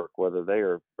of the work, whether they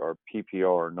are PPR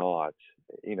or not,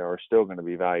 are still going to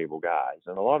be valuable guys.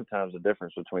 And a lot of times the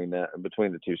difference between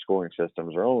the two scoring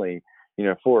systems are only,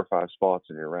 4 or 5 spots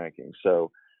in your ranking.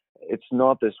 So it's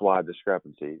not this wide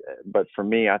discrepancy. But for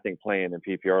me, I think playing in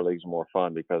PPR leagues is more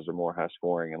fun because they're more high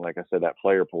scoring. And like I said, that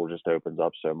player pool just opens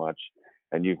up so much,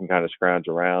 and you can kind of scrounge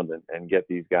around and get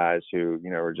these guys who,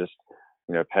 are just,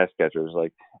 pass catchers.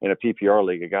 Like in a PPR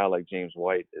league, a guy like James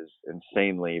White is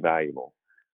insanely valuable.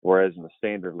 Whereas in the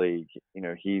standard league,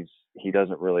 he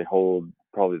doesn't really hold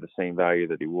probably the same value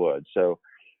that he would. So,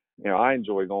 I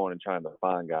enjoy going and trying to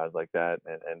find guys like that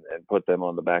and put them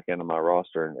on the back end of my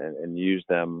roster and use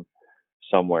them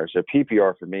somewhere. So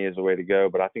PPR for me is the way to go,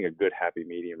 but I think a good happy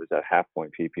medium is that half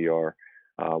point PPR,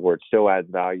 where it still adds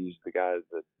values to the guys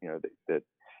that, that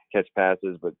catch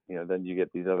passes, but, then you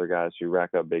get these other guys who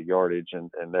rack up big yardage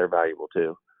and they're valuable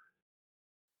too.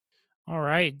 All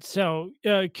right. So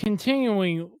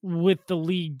continuing with the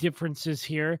league differences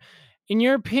here, in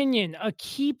your opinion, a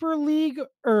keeper league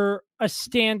or a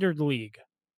standard league?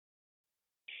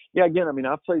 Yeah, again, I mean,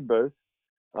 I've played both.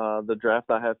 The draft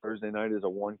I have Thursday night is a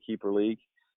 1 keeper league.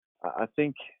 I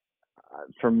think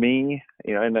for me,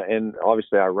 and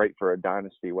obviously I write for a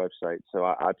dynasty website, so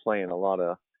I play in a lot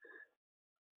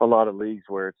of leagues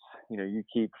where it's, you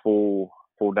keep full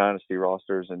dynasty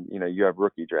rosters and, you have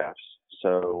rookie drafts.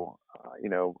 So,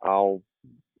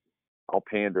 I'll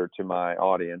pander to my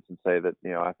audience and say that,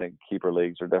 I think keeper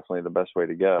leagues are definitely the best way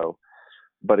to go.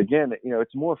 But again,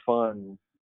 it's more fun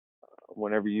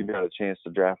whenever you've got a chance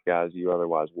to draft guys you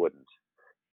otherwise wouldn't.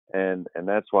 And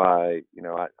that's why,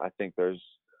 I think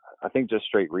just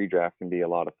straight redraft can be a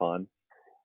lot of fun.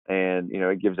 And,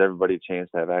 it gives everybody a chance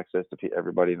to have access to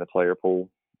everybody in the player pool.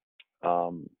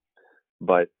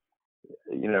 But,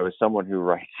 as someone who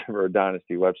writes for a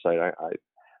dynasty website,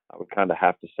 I would kind of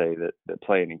have to say that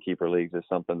playing in keeper leagues is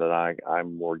something that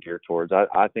I'm more geared towards.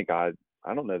 I think I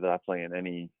don't know that I play in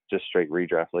any just straight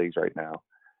redraft leagues right now.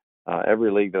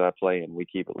 Every league that I play in, we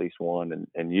keep at least one.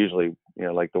 And usually,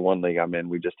 like the one league I'm in,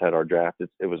 we just had our draft.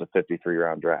 It was a 53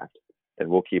 round draft, and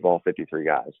we'll keep all 53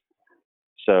 guys.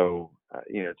 So,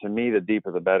 to me, the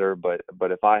deeper the better. But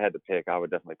if I had to pick, I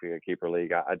would definitely pick a keeper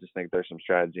league. I just think there's some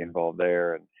strategy involved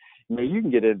there. And, you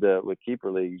can get into, with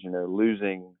keeper leagues,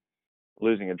 losing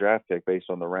a draft pick based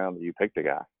on the round that you picked a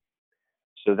guy.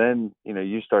 So then,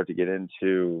 you start to get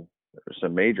into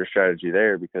some major strategy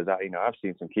there, because I've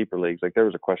seen some keeper leagues. Like there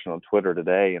was a question on Twitter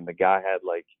today, and the guy had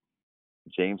like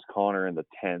James Conner in the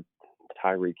 10th,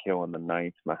 Tyreek Hill in the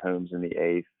 9th, Mahomes in the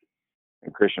 8th,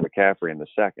 and Christian McCaffrey in the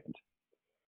 2nd.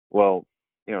 Well,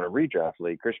 in a redraft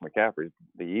league, Christian McCaffrey's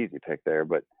the easy pick there,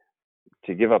 but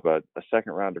to give up a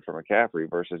second rounder for McCaffrey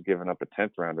versus giving up a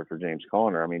 10th rounder for James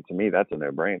Conner, I mean, to me, that's a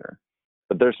no-brainer.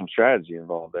 But there's some strategy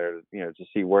involved there, to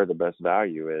see where the best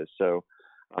value is. So,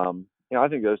 I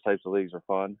think those types of leagues are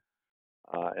fun.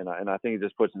 And I think it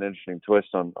just puts an interesting twist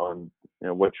on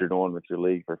what you're doing with your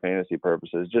league for fantasy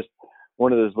purposes. Just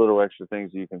one of those little extra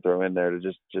things that you can throw in there to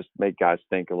just make guys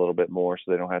think a little bit more,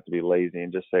 so they don't have to be lazy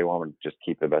and just say, well, I'm going to just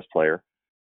keep the best player.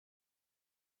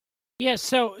 Yeah,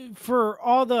 so for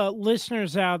all the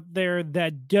listeners out there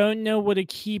that don't know what a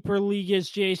keeper league is,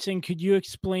 Jason, could you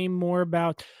explain more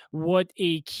about what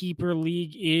a keeper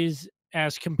league is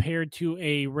as compared to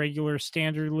a regular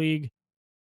standard league?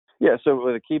 Yeah, so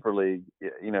with a keeper league,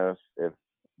 if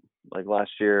like last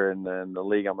year and then the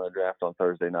league I'm going to draft on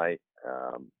Thursday night,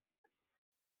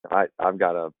 I've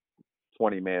got a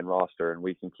 20-man roster and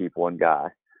we can keep one guy,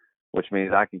 which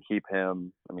means I can keep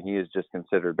him. I mean, he is just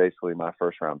considered basically my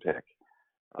first round pick.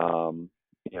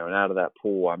 And out of that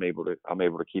pool, I'm able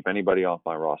to keep anybody off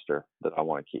my roster that I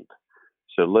want to keep.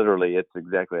 So literally, it's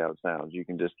exactly how it sounds. You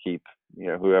can just keep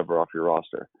whoever off your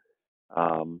roster.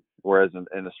 Whereas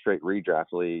in a straight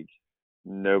redraft league,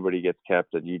 nobody gets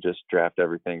kept, and you just draft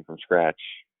everything from scratch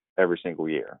every single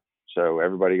year. So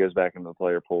everybody goes back into the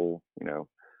player pool.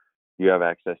 You have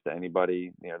access to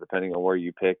anybody. Depending on where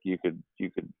you pick, you could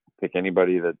pick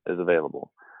anybody that is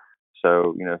available.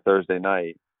 So Thursday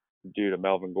night, due to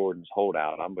Melvin Gordon's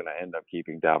holdout, I'm going to end up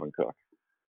keeping Dalvin Cook.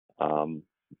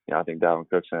 I think Dalvin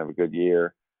Cook's going to have a good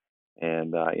year,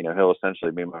 and he'll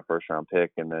essentially be my first round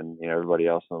pick, and then everybody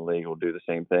else in the league will do the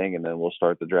same thing, and then we'll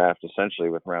start the draft essentially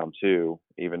with round 2,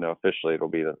 even though officially it'll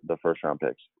be the first round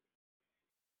picks.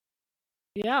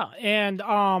 Yeah, and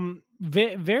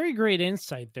very great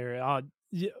insight there.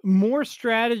 More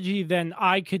strategy than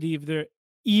I could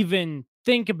even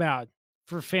think about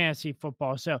for fantasy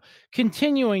football. So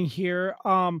continuing here,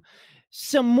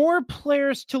 some more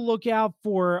players to look out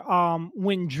for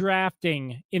when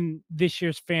drafting in this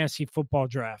year's fantasy football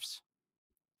drafts.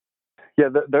 Yeah,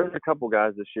 there's a couple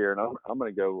guys this year, and I'm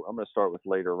going to start with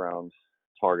later round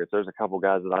targets. There's a couple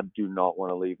guys that I do not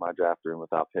want to leave my draft room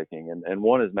without picking, and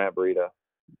one is Matt Breida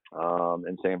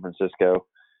in San Francisco.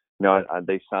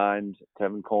 They signed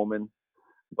Tevin Coleman,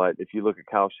 but if you look at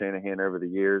Kyle Shanahan over the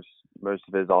years, most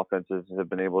of his offenses have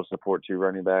been able to support 2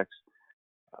 running backs.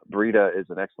 Breida is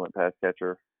an excellent pass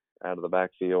catcher out of the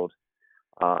backfield,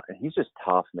 and he's just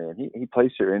tough, man. He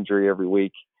plays through injury every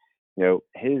week.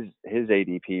 His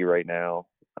ADP right now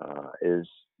is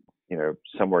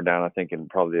somewhere down, I think, in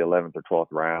probably the 11th or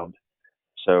 12th round.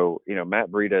 So Matt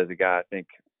Breida is a guy, I think,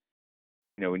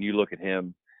 when you look at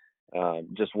him,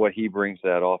 just what he brings to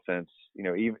that offense,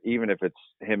 even if it's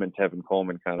him and Tevin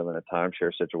Coleman kind of in a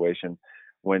timeshare situation,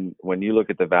 when you look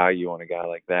at the value on a guy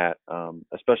like that,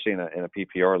 especially in a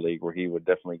PPR league where he would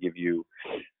definitely give you,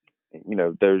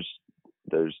 those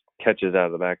catches out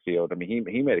of the backfield. I mean,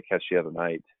 he made a catch the other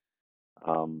night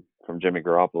from Jimmy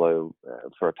Garoppolo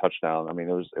for a touchdown. I mean,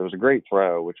 it was a great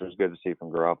throw, which was good to see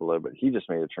from Garoppolo, but he just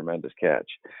made a tremendous catch.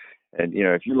 And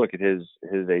if you look at his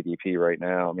ADP right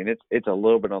now, I mean, it's a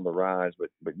little bit on the rise,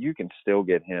 but you can still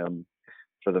get him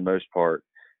for the most part,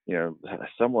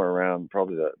 somewhere around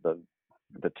probably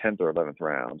the 10th or 11th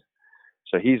round.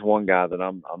 So he's one guy that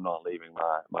I'm not leaving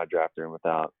my draft room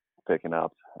without picking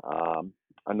up.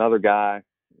 Another guy,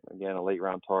 again, a late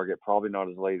round target, probably not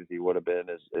as late as he would have been,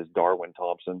 is Darwin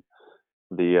Thompson,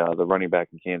 the running back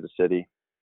in Kansas City.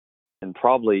 And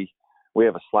probably we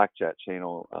have a Slack chat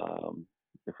channel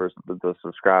for the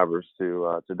subscribers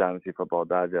to Dynasty Football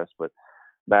Digest. But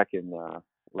back in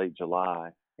late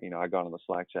July, I got on the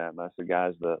Slack chat and I said,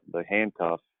 guys, the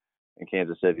handcuff in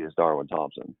Kansas City is Darwin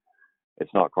Thompson.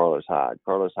 It's not Carlos Hyde.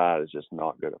 Carlos Hyde is just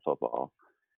not good at football.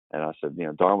 And I said,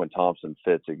 Darwin Thompson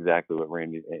fits exactly what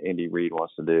Andy Reid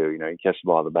wants to do. He catches the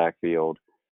ball in the backfield.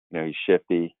 He's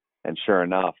shifty. And sure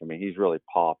enough, I mean, he's really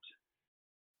popped,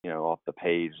 off the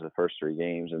page the first 3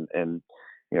 games. And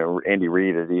Andy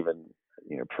Reid has even,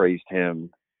 praised him,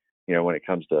 when it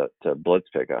comes to blitz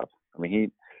pickup. I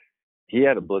mean, he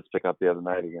had a blitz pickup the other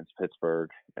night against Pittsburgh.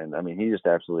 And, I mean, he just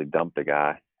absolutely dumped the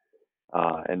guy.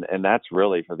 And that's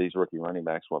really, for these rookie running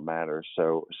backs, what matters.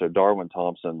 So Darwin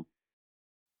Thompson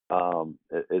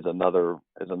is another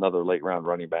late round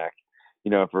running back.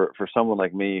 For someone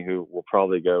like me who will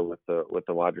probably go with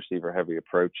the wide receiver heavy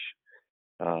approach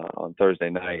on Thursday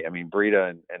night, I mean, Breida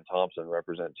and Thompson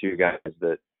represent 2 guys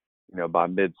that by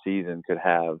mid-season could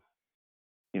have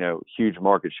huge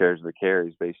market shares of the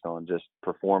carries based on just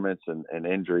performance and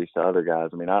injuries to other guys.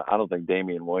 I mean, I don't think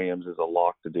Damian Williams is a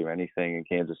lock to do anything in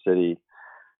Kansas City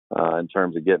in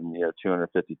terms of getting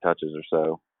 250 touches or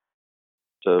so.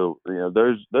 So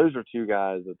those are 2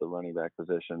 guys at the running back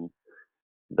position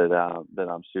that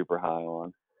I'm super high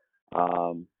on.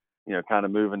 Kind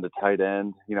of moving to tight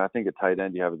end. I think at tight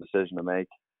end you have a decision to make.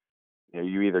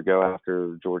 You either go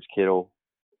after George Kittle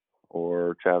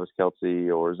or Travis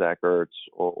Kelce or Zach Ertz,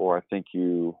 or I think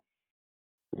you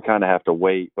kind of have to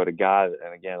wait. But a guy,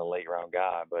 and again, a late round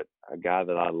guy, but a guy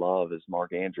that I love is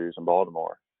Mark Andrews in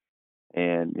Baltimore.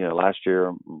 And last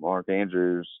year Mark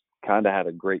Andrews kind of had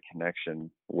a great connection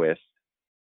with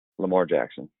Lamar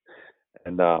Jackson.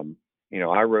 And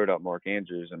I wrote up Mark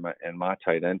Andrews in my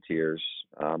tight end tiers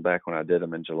back when I did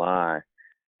them in July.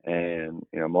 And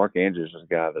Mark Andrews was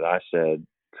a guy that I said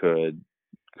could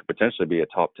potentially be a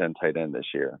top 10 tight end this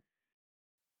year.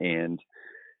 And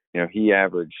he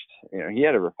averaged, he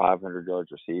had over 500 yards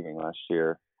receiving last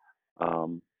year,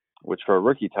 which for a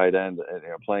rookie tight end,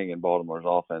 playing in Baltimore's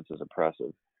offense is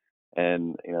impressive.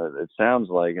 And, it sounds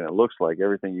like, and it looks like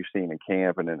everything you've seen in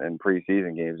camp and in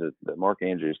preseason games that Mark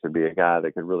Andrews could be a guy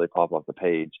that could really pop off the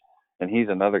page. And he's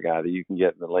another guy that you can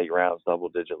get in the late rounds,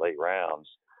 double-digit late rounds,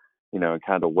 and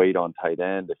kind of wait on tight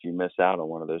end if you miss out on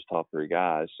one of those top three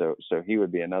guys. So he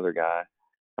would be another guy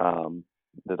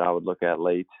that I would look at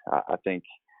late. I think,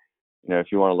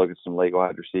 if you want to look at some late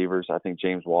wide receivers, I think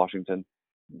James Washington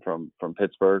from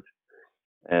Pittsburgh,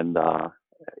 and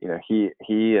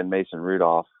he and Mason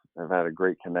Rudolph have had a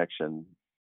great connection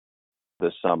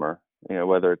this summer.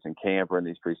 Whether it's in camp or in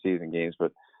these preseason games,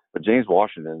 but James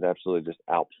Washington has absolutely just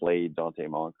outplayed Dante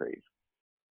Moncrief,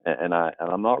 and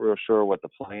I'm not real sure what the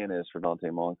plan is for Dante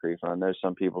Moncrief. And I know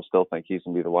some people still think he's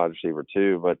going to be the wide receiver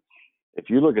too, but if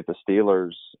you look at the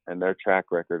Steelers and their track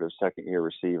record of second-year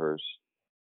receivers,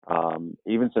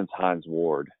 even since Hines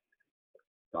Ward,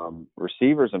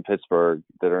 receivers in Pittsburgh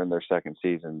that are in their second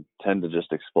season tend to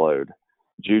just explode.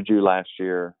 Juju last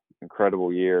year,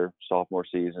 incredible year. Sophomore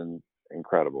season,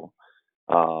 incredible.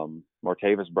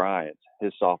 Martavis Bryant,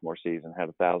 his sophomore season, had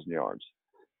 1,000 yards.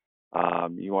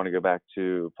 You want to go back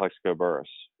to Plexico Burress,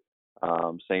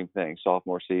 same thing.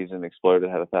 Sophomore season, exploded,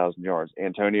 had 1,000 yards.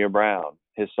 Antonio Brown,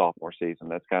 his sophomore season,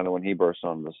 that's kind of when he burst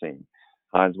onto the scene.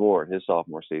 Hines Ward, his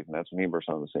sophomore season, that's when he burst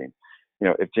onto the scene.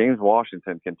 If James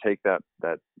Washington can take that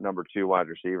number 2 wide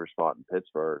receiver spot in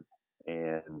Pittsburgh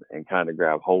and kind of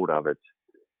grab hold of it,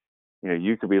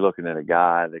 you could be looking at a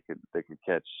guy that could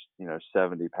catch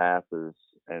 70 passes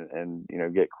and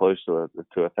get close to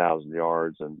 1,000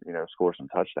 yards and score some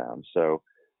touchdowns. So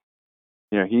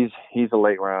he's a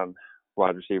late round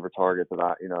wide receiver target that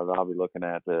I'll be looking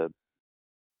at to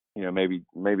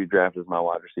maybe draft as my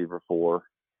wide receiver 4,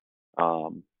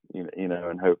 and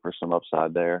hope for some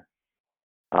upside there.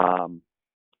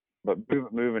 But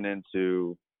moving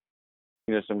into,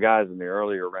 some guys in the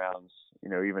earlier rounds,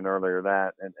 even earlier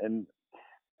that, and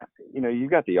you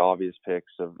got the obvious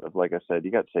picks of, like I said,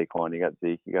 you got Saquon, you got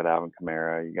Zeke, you got Alvin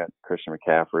Kamara, you got Christian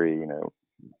McCaffrey,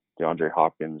 DeAndre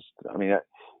Hopkins. I mean,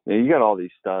 you got all these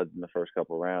studs in the first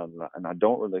couple of rounds, and I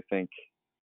don't really think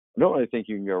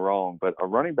you can go wrong. But a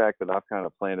running back that I've kind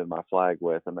of planted my flag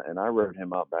with, and I wrote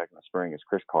him up back in the spring, is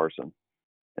Chris Carson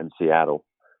in Seattle.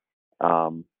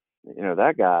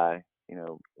 That guy,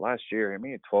 last year,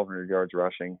 he had 1,200 yards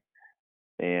rushing.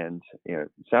 And, it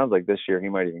sounds like this year he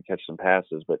might even catch some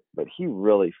passes, but he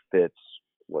really fits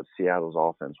what Seattle's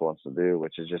offense wants to do,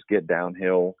 which is just get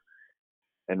downhill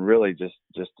and really just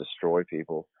destroy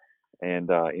people. And,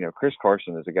 Chris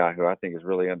Carson is a guy who I think is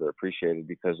really underappreciated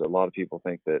because a lot of people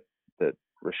think that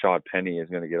Rashad Penny is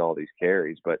going to get all these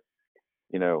carries. But,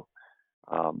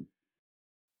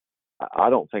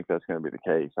 I don't think that's going to be the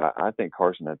case. I think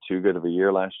Carson had too good of a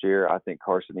year last year. I think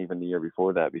Carson, even the year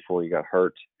before that, before he got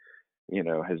hurt,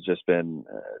 has just been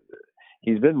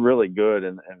he's been really good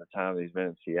in the time that he's been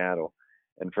in Seattle.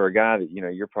 And for a guy that,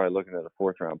 you're probably looking at a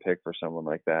 4th round pick for someone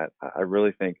like that, I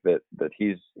really think that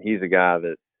he's a guy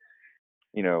that,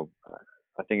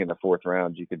 I think in the 4th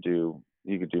round you could do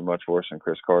much worse than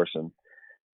Chris Carson.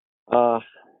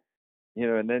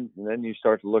 And then you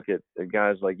start to look at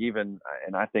guys like and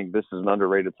I think this is an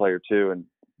underrated player too. And,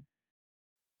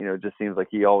 it just seems like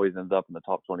he always ends up in the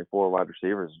top 24 wide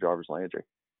receivers, Jarvis Landry.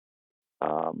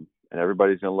 And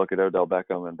everybody's going to look at Odell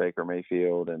Beckham and Baker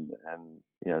Mayfield and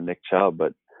Nick Chubb,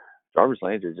 but Jarvis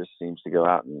Landry just seems to go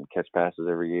out and catch passes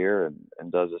every year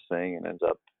and does his thing and ends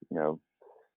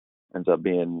up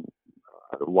being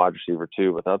a wide receiver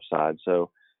 2 with upside.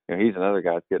 So, he's another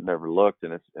guy that's getting overlooked.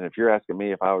 And if you're asking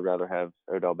me if I would rather have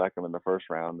Odell Beckham in the 1st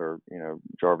round or,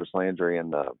 Jarvis Landry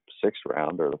in the 6th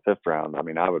round or the 5th round, I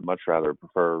mean, I would much rather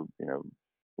prefer,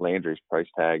 Landry's price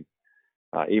tag.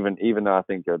 Even though I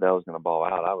think Odell's going to ball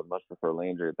out, I would much prefer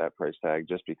Landry at that price tag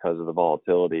just because of the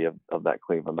volatility of that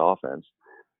Cleveland offense.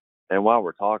 And while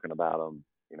we're talking about them,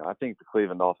 I think the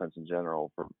Cleveland offense in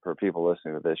general, for people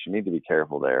listening to this, you need to be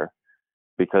careful there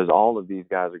because all of these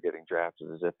guys are getting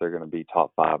drafted as if they're going to be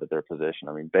top 5 at their position.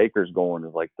 I mean, Baker's going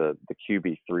as like the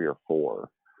QB 3 or 4.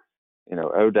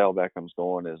 Odell Beckham's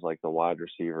going as like the wide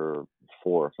receiver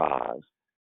 4 or 5.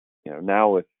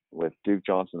 Now with Duke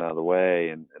Johnson out of the way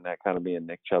and that kind of being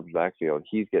Nick Chubb's backfield,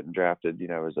 he's getting drafted,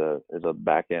 as a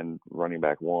back end running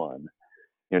back 1.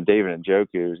 David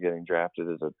Njoku is getting drafted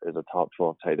as a top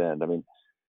 12 tight end. I mean,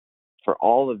 for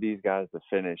all of these guys to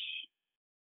finish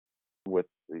with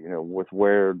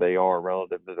where they are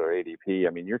relative to their ADP, I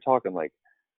mean, you're talking like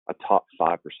a top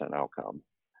 5% outcome.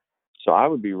 So I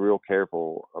would be real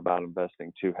careful about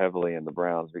investing too heavily in the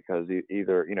Browns, because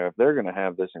either, if they're going to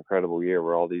have this incredible year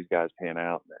where all these guys pan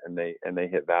out and they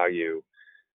hit value,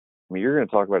 I mean, you're going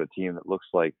to talk about a team that looks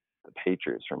like the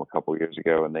Patriots from a couple years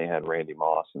ago, and they had Randy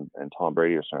Moss and Tom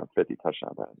Brady was throwing 50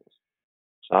 touchdown passes.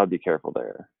 So I'd be careful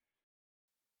there.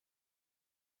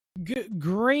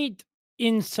 Great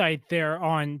insight there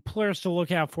on players to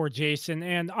look out for, Jason.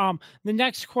 And the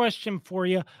next question for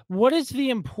you: what is the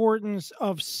importance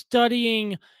of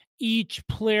studying each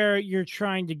player you're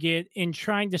trying to get and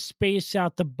trying to space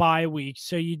out the bye weeks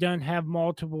so you don't have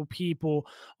multiple people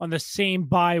on the same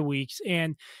bye weeks?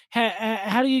 And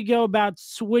how do you go about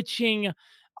switching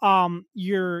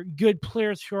your good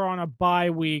players who are on a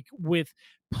bye week with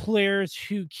players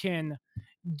who can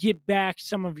get back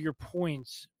some of your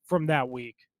points from that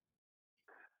week?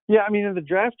 Yeah, I mean, in the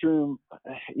draft room,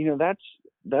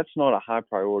 that's not a high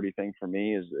priority thing for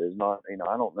me. Is not,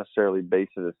 I don't necessarily base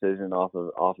a decision off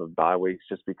of bye weeks,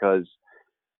 just because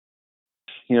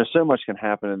so much can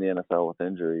happen in the NFL with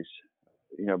injuries.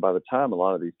 By the time a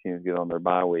lot of these teams get on their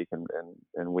bye week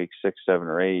and week 6, 7,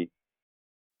 or 8,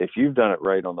 if you've done it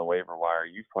right on the waiver wire,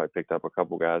 you've probably picked up a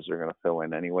couple guys that are going to fill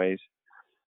in anyways.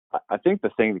 I think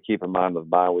the thing to keep in mind with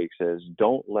bye weeks is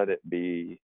don't let it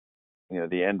be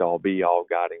the end-all, be-all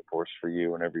guiding force for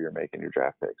you whenever you're making your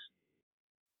draft picks.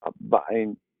 But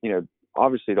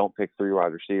obviously don't pick 3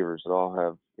 wide receivers that all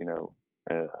have,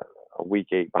 a week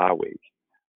 8 bye week.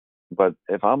 But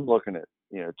if I'm looking at,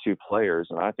 2 players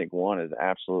and I think one is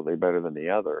absolutely better than the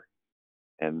other,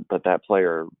 but that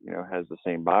player, has the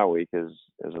same bye week as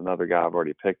another guy I've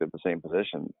already picked at the same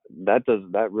position, that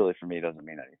really for me doesn't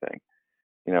mean anything.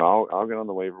 I'll get on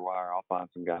the waiver wire, I'll find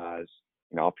some guys,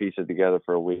 I'll piece it together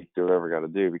for a week, do whatever I got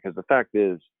to do, because the fact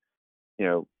is,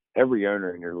 every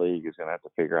owner in your league is going to have to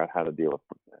figure out how to deal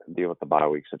with the bye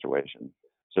week situation.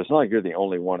 So it's not like you're the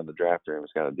only one in the draft room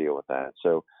that's got to deal with that.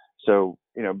 So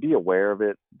be aware of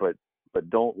it, but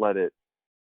don't let it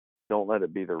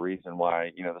be the reason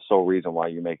why, the sole reason why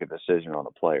you make a decision on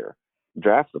a player.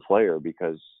 Draft the player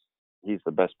because he's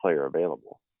the best player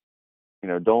available.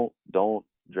 Don't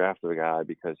draft the guy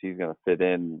because he's going to fit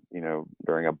in,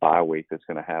 during a bye week that's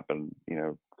going to happen,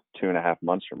 2.5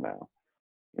 months from now.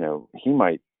 He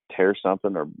might tear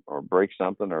something or break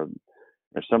something, or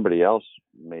somebody else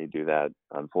may do that,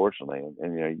 unfortunately.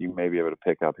 And you may be able to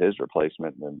pick up his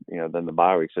replacement, and then the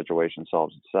bye week situation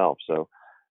solves itself. So,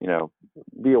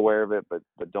 be aware of it, but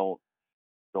don't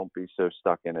be so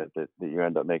stuck in it that you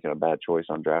end up making a bad choice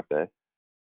on draft day.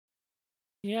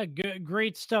 Yeah, good,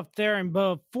 great stuff there. And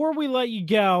before we let you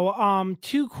go,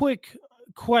 2 quick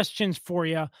questions for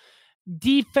you.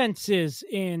 Defenses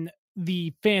in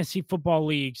the fantasy football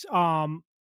leagues,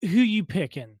 who you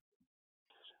picking?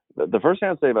 The first thing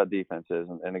I'd say about defense is,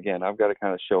 and again, I've got to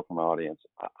kind of show for my audience,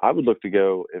 I would look to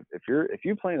go, if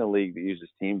you play in a league that uses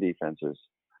team defenses,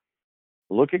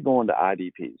 look at going to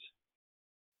IDPs,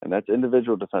 and that's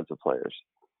individual defensive players.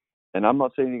 And I'm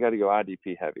not saying you got to go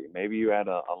IDP heavy. Maybe you add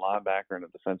a linebacker and a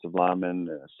defensive lineman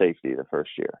and a safety the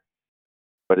first year.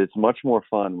 But it's much more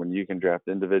fun when you can draft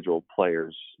individual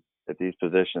players at these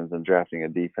positions than drafting a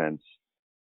defense.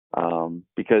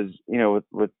 Because,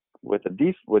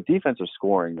 with defensive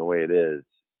scoring the way it is,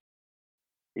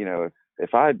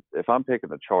 if I'm picking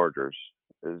the Chargers,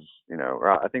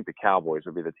 or I think the Cowboys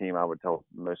would be the team I would tell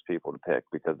most people to pick,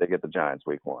 because they get the Giants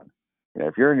week 1.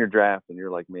 If you're in your draft and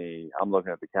you're like me, I'm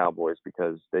looking at the Cowboys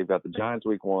because they've got the Giants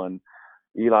week 1.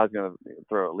 Eli's going to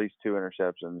throw at least 2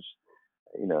 interceptions.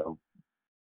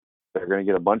 They're going to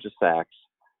get a bunch of sacks.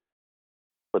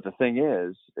 But the thing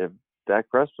is, if Dak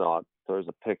Prescott throws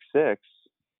a pick 6,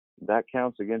 that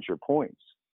counts against your points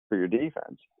for your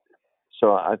defense.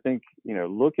 So I think,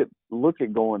 look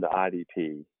at going to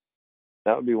IDP.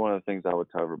 That would be one of the things I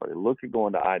would tell everybody. Look at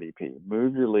going to IDP.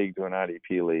 Move your league to an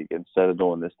IDP league instead of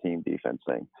doing this team defense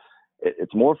thing.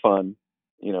 It's more fun.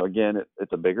 Again,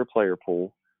 it's a bigger player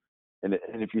pool. And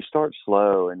if you start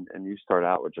slow and you start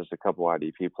out with just a couple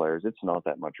IDP players, it's not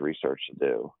that much research to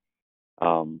do.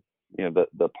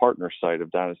 The partner site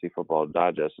of Dynasty Football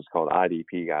Digest is called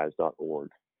idpguys.org.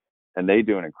 And they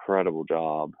do an incredible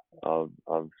job of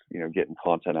getting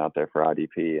content out there for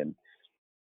IDP. And,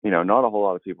 not a whole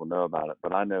lot of people know about it,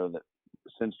 but I know that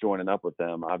since joining up with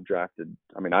them, I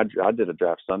did a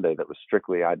draft Sunday that was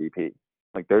strictly IDP.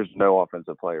 Like, there's no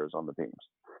offensive players on the teams.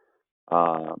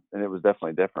 And it was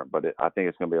definitely different, but I think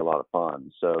it's going to be a lot of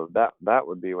fun. So that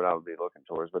would be what I would be looking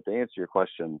towards. But to answer your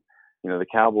question, the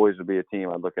Cowboys would be a team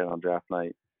I'd look at on draft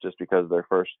night. just because their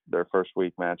first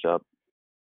week matchup.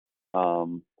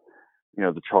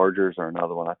 The Chargers are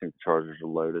another one. I think the Chargers are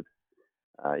loaded.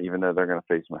 Even though they're going to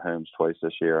face Mahomes twice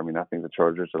this year, I mean, I think the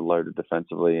Chargers are loaded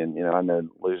defensively. And, I know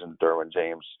losing Derwin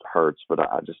James hurts, but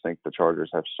I just think the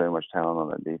Chargers have so much talent on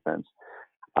their defense.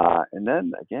 And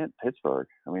then, again, Pittsburgh.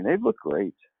 I mean, they've looked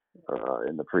great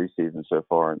in the preseason so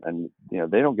far. And,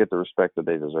 they don't get the respect that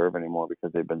they deserve anymore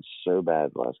because they've been so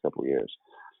bad the last couple of years.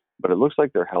 But it looks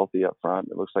like they're healthy up front.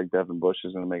 It looks like Devin Bush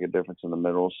is going to make a difference in the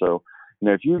middle. So,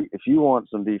 if you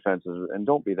want some defenses, and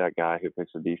don't be that guy who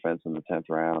picks a defense in the 10th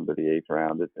round or the 8th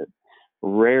round, it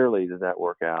rarely does that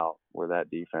work out where that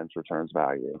defense returns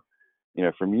value.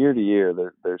 From year to year,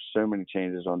 there's so many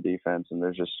changes on defense, and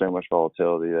there's just so much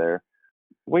volatility there.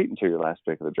 Wait until your last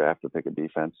pick of the draft to pick a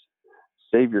defense.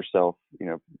 Save yourself,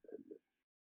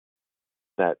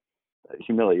 that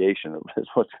humiliation is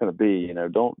what's going to be.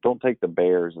 Don't take the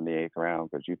Bears in the 8th round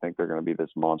because you think they're going to be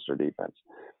this monster defense.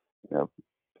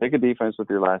 Pick a defense with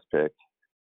your last pick,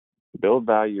 build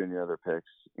value in your other picks,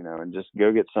 and just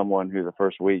go get someone who the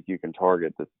first week you can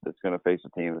target that's going to face a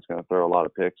team that's going to throw a lot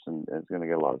of picks and is going to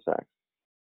get a lot of sacks.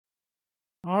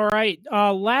 All right.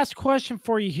 Last question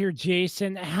for you here,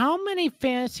 Jason. How many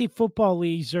fantasy football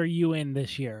leagues are you in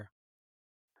this year?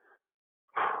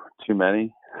 Too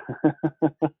many.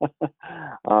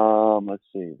 Let's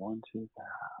see. 1, 2,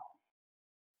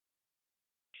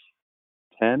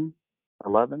 10,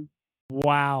 11.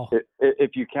 Wow.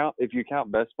 If you count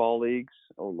best ball leagues,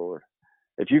 oh Lord.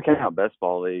 If you count best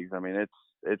ball leagues, I mean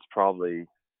it's probably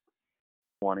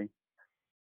 20.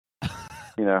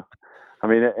 I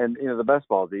mean, and the best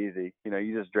ball is easy.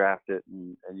 You just draft it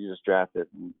and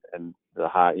and the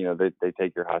high, they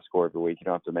take your high score every week. You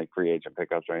don't have to make free agent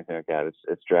pickups or anything like that.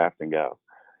 It's draft and go.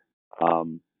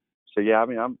 So yeah, I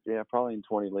mean, I'm probably in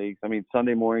 20 leagues. I mean,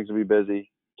 Sunday mornings will be busy.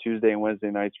 Tuesday and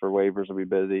Wednesday nights for waivers will be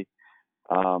busy.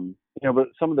 But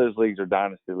some of those leagues are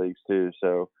dynasty leagues too.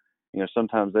 So,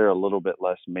 sometimes they're a little bit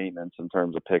less maintenance in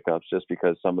terms of pickups just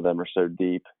because some of them are so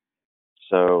deep.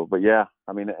 So, but yeah,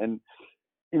 I mean, and,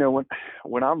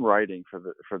 when I'm writing for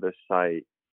this site,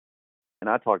 and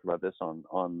I talked about this on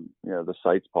the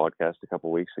site's podcast a couple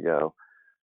of weeks ago,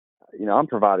 I'm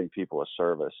providing people a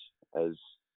service as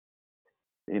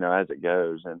it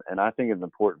goes. And I think it's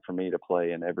important for me to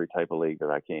play in every type of league that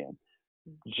I can,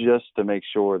 just to make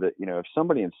sure that, if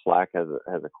somebody in Slack has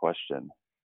a question,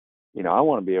 I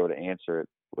want to be able to answer it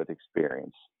with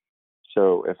experience.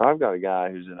 So if I've got a guy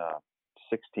who's in a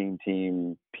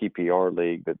 16-team PPR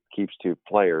league that keeps 2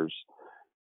 players,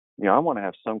 I want to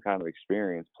have some kind of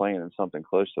experience playing in something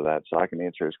close to that so I can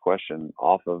answer his question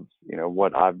off of,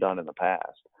 what I've done in the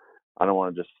past. I don't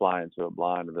want to just fly into a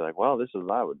blind and be like, well, this is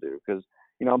what I would do. Because,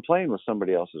 I'm playing with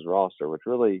somebody else's roster, which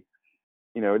really,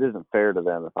 it isn't fair to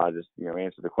them if I just,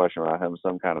 answer the question without having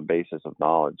some kind of basis of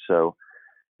knowledge. So,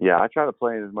 yeah, I try to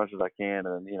play it as much as I can,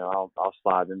 and I'll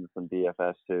slide into some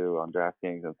DFS too on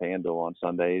DraftKings and FanDuel on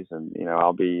Sundays, and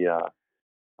I'll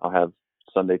have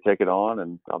Sunday ticket on,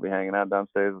 and I'll be hanging out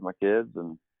downstairs with my kids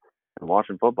and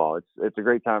watching football. It's a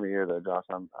great time of year though, Josh.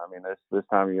 This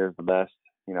time of year is the best.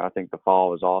 I think the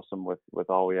fall is awesome with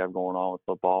all we have going on with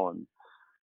football, and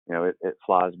it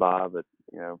flies by, but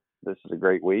this is a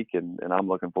great week, and I'm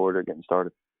looking forward to getting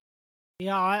started.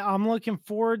 Yeah, I'm looking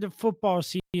forward to football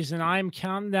season. I'm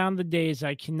counting down the days.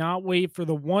 I cannot wait for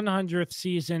the 100th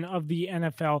season of the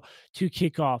NFL to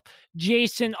kick off.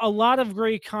 Jason, a lot of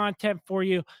great content for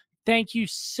you. Thank you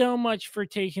so much for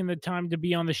taking the time to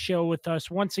be on the show with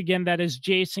us. Once again, that is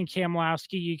Jason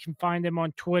Kamlowski. You can find him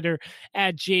on Twitter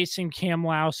at Jason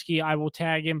Kamlowski. I will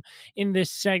tag him in this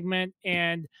segment.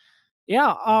 And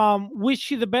yeah,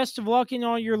 wish you the best of luck in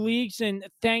all your leagues. And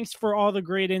thanks for all the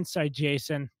great insight,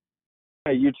 Jason.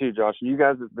 Hey, you too, Josh. You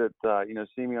guys that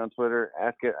see me on Twitter,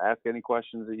 ask any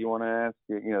questions that you want to ask.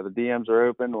 The DMs are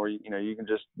open, or you can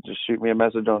just shoot me a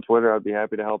message on Twitter. I'd be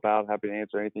happy to help out, happy to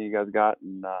answer anything you guys got,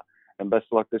 and best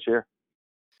of luck this year.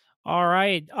 All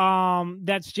right,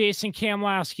 that's Jason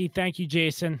Kamlowski. Thank you,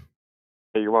 Jason.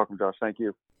 Hey, you're welcome, Josh. Thank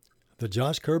you. The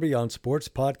Josh Kirby on Sports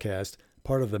podcast,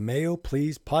 part of the Mayo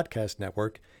Please podcast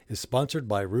network, is sponsored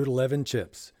by Route 11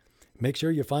 Chips. Make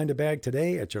sure you find a bag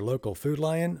today at your local Food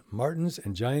Lion, Martin's,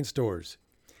 and Giant stores.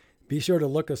 Be sure to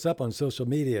look us up on social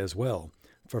media as well.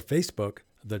 For Facebook,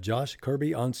 the Josh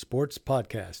Kirby on Sports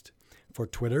podcast. For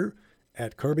Twitter,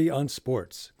 at Kirby on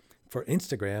Sports. For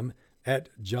Instagram, at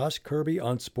Josh Kirby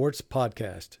on Sports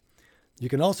podcast. You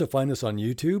can also find us on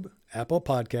YouTube, Apple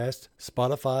Podcasts,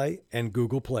 Spotify, and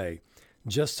Google Play.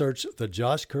 Just search the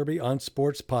Josh Kirby on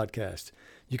Sports podcast.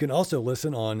 You can also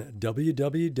listen on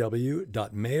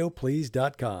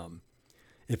www.mayoplease.com.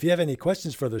 If you have any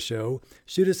questions for the show,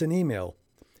 shoot us an email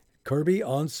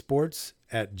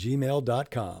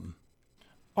KirbyOnSports@gmail.com.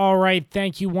 All right,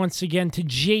 thank you once again to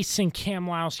Jason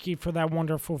Kamlowski for that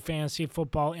wonderful fantasy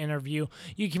football interview.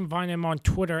 You can find him on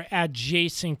Twitter at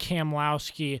Jason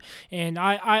Kamlowski, and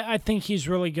I think he's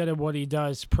really good at what he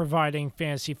does, providing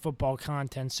fantasy football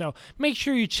content. So make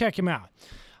sure you check him out.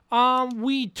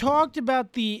 We talked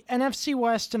about the NFC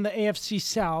West and the AFC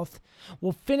South.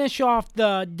 We'll finish off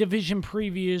the division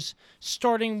previews,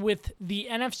 starting with the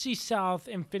NFC South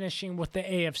and finishing with the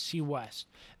AFC West.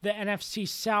 The NFC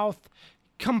South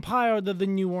compiled of the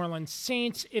New Orleans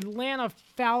Saints, Atlanta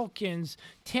Falcons,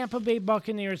 Tampa Bay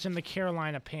Buccaneers, and the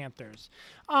Carolina Panthers.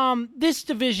 This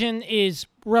division is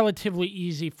relatively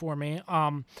easy for me.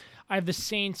 I have the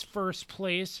Saints first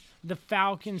place, the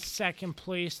Falcons second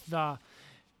place, the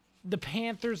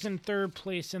Panthers in third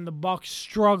place, and the Bucs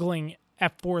struggling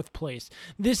at fourth place.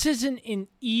 This isn't an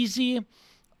easy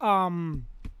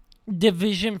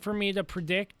division for me to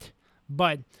predict,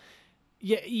 but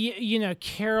you know,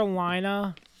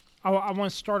 Carolina, I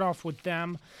want to start off with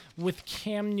them. With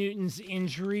Cam Newton's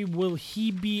injury, will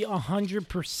he be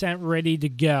 100% ready to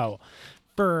go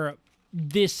for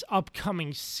this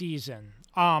upcoming season?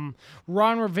 Ron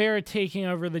Rivera taking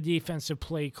over the defensive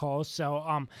play calls,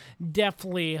 so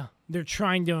definitely they're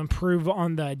trying to improve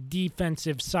on the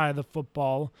defensive side of the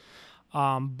football.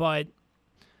 But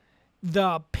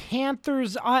the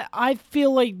Panthers, I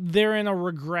feel like they're in a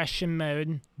regression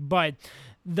mode, but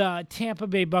the Tampa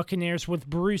Bay Buccaneers with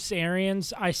Bruce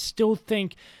Arians, I still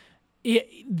think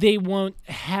they won't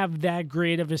have that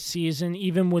great of a season,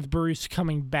 even with Bruce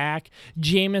coming back.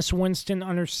 Jameis Winston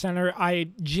under center, I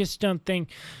just don't think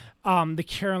the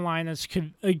Carolina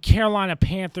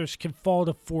Panthers could fall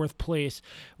to fourth place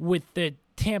with the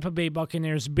Tampa Bay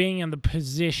Buccaneers being in the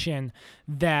position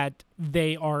that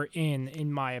they are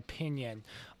in my opinion.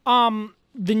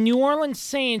 The New Orleans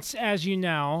Saints, as you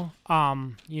know,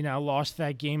 lost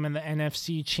that game in the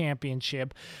NFC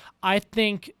Championship. I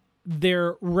think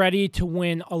they're ready to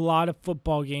win a lot of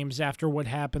football games after what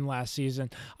happened last season.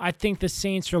 I think the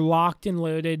Saints are locked and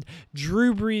loaded.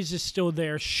 Drew Brees is still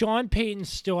there. Sean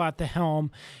Payton's still at the helm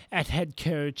at head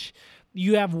coach.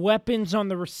 You have weapons on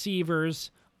the receivers.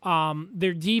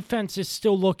 Their defense is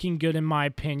still looking good, in my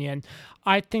opinion.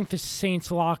 I think the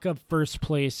Saints lock up first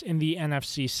place in the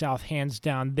NFC South, hands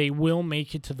down. They will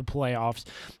make it to the playoffs.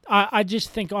 I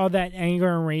just think all that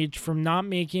anger and rage from not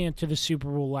making it to the Super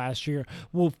Bowl last year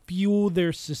will fuel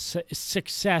their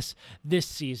success this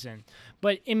season.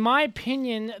 But in my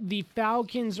opinion, the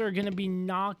Falcons are going to be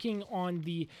knocking on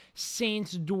the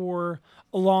Saints' door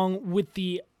along with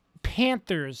the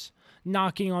Panthers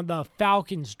knocking on the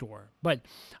Falcons' door. But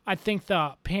I think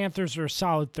the Panthers are a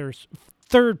solid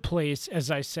third place,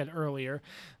 as I said earlier.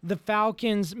 The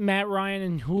Falcons, Matt Ryan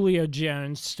and Julio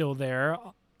Jones still there.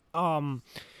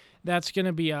 That's going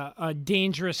to be a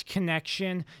dangerous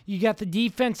connection. You got the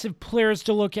defensive players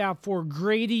to look out for.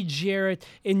 Grady Jarrett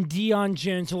and Deion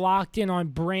Jones locked in on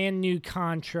brand new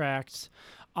contracts.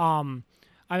 I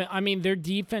mean, their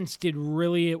defense did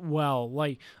really well.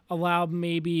 Like, allowed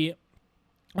maybe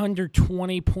under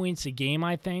 20 points a game,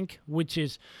 I think, which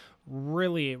is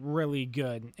really, really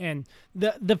good. And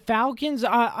the Falcons,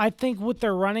 I think with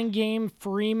their running game,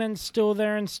 Freeman's still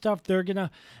there and stuff, they're going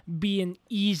to be an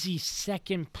easy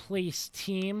second-place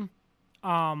team.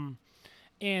 And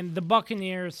the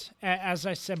Buccaneers, as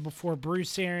I said before,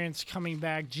 Bruce Arians coming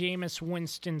back, Jameis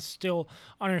Winston still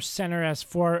under center as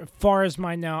far as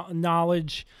my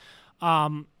knowledge.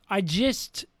 I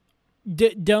just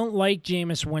don't like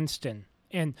Jameis Winston.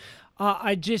 And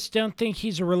I just don't think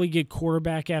he's a really good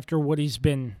quarterback after what he's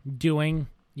been doing.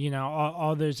 You know,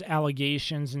 all those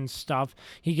allegations and stuff.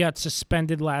 He got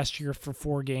suspended last year for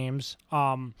 4 games.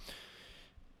 I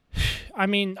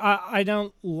mean, I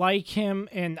don't like him,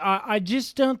 and I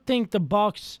just don't think the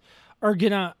Bucs are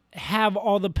going to have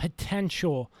all the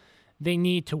potential they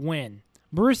need to win.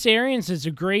 Bruce Arians is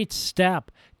a great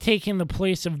step, taking the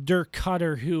place of Dirk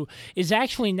Cutter, who is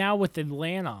actually now with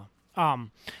Atlanta.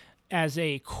 As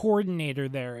a coordinator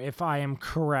there, if I am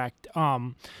correct.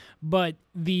 But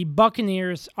the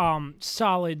Buccaneers,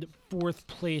 solid fourth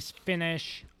place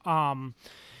finish. So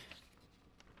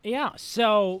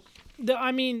the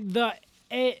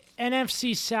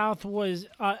NFC South was,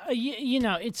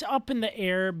 it's up in the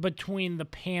air between the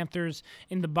Panthers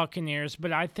and the Buccaneers,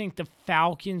 but I think the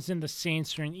Falcons and the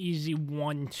Saints are an easy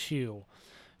 1-2.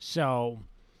 So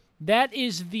that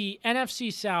is the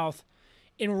NFC South.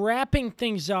 In wrapping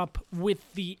things up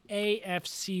with the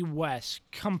AFC West,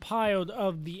 compiled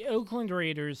of the Oakland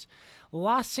Raiders,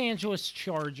 Los Angeles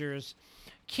Chargers,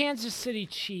 Kansas City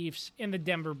Chiefs, and the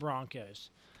Denver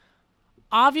Broncos.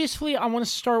 Obviously, I want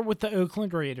to start with the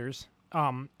Oakland Raiders.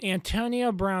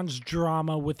 Antonio Brown's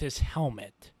drama with his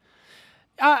helmet.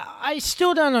 I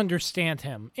still don't understand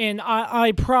him, and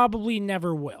I probably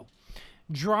never will.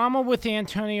 Drama with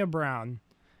Antonio Brown.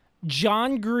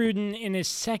 John Gruden in his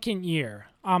second year.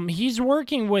 He's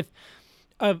working with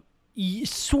a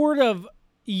sort of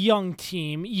young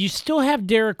team. You still have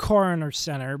Derek Carr under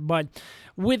center, but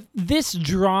with this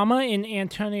drama in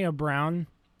Antonio Brown,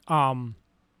 I'm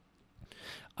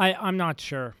not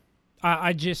sure.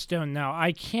 I just don't know.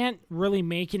 I can't really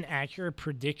make an accurate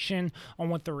prediction on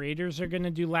what the Raiders are going to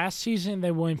do. Last season,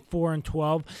 they went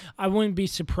 4-12. I wouldn't be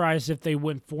surprised if they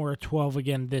went 4-12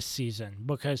 again this season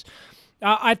because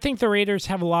I think the Raiders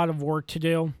have a lot of work to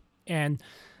do.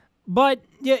 But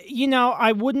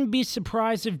I wouldn't be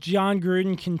surprised if John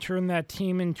Gruden can turn that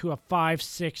team into a 5,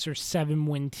 6, or 7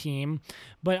 win team.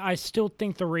 But I still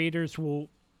think the Raiders will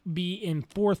be in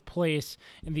 4th place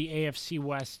in the AFC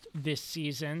West this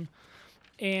season.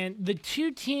 And the two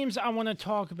teams I want to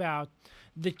talk about,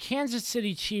 the Kansas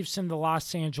City Chiefs and the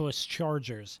Los Angeles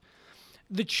Chargers.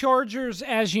 The Chargers,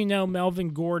 as you know,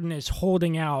 Melvin Gordon is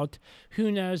holding out.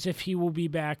 Who knows if he will be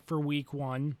back for week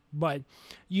 1. But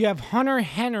you have Hunter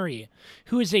Henry,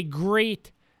 who is a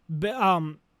great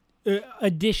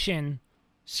addition,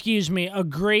 a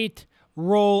great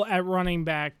role at running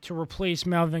back to replace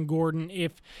Melvin Gordon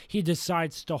if he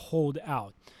decides to hold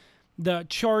out. The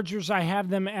Chargers, I have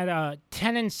them at a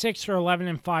 10-6 or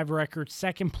 11-5 record,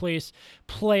 2nd place,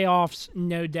 playoffs,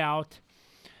 no doubt.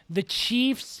 The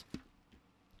Chiefs,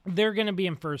 they're going to be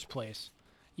in 1st place.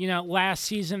 Last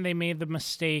season they made the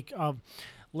mistake of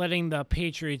letting the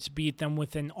Patriots beat them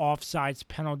with an offsides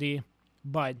penalty.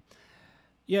 But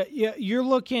you're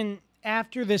looking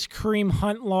after this Kareem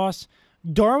Hunt loss,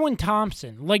 Darwin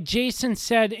Thompson, like Jason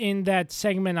said in that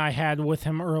segment I had with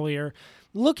him earlier,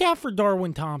 look out for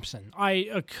Darwin Thompson.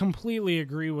 I completely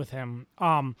agree with him.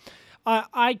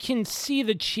 I can see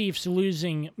the Chiefs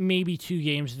losing maybe 2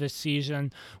 games this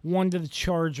season, 1 to the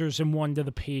Chargers and 1 to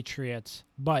the Patriots.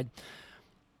 But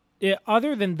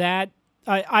other than that,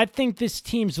 I think this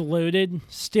team's loaded.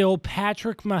 Still,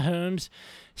 Patrick Mahomes,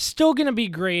 still going to be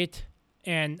great.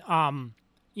 And,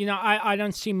 I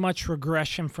don't see much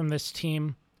regression from this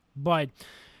team. But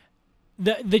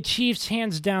the Chiefs,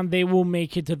 hands down, they will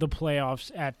make it to the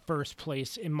playoffs at 1st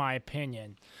place, in my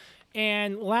opinion.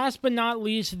 And last but not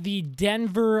least, the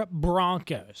Denver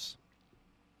Broncos.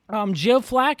 Joe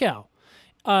Flacco,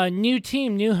 new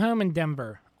team, new home in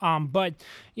Denver. But,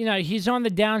 he's on the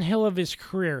downhill of his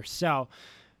career. So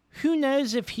who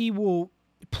knows if he will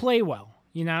play well,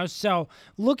 So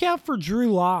look out for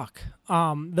Drew Lock,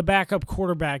 the backup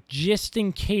quarterback, just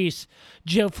in case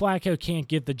Joe Flacco can't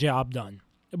get the job done.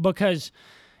 Because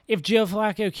if Joe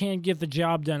Flacco can't get the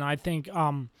job done, I think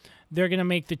they're going to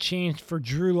make the change for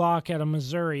Drew Lock out of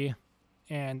Missouri.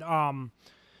 And I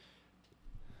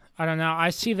don't know. I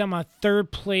see them a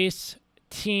 3rd place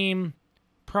team,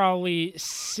 probably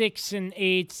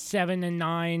 6-8,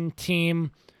 7-9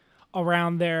 team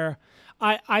around there.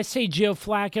 I say Joe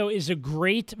Flacco is a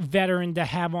great veteran to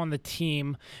have on the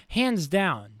team, hands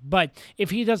down. But if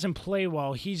he doesn't play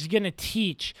well, he's going to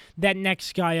teach that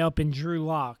next guy up in Drew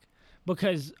Lock,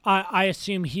 because I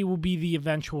assume he will be the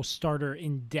eventual starter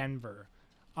in Denver.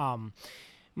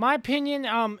 My opinion,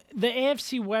 the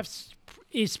AFC West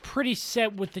is pretty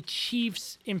set with the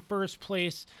Chiefs in 1st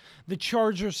place, the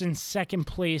Chargers in 2nd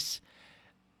place,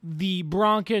 the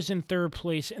Broncos in 3rd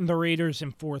place, and the Raiders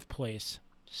in 4th place.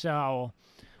 So,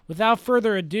 without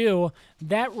further ado,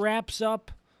 that wraps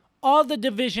up all the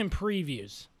division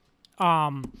previews.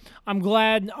 I'm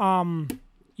glad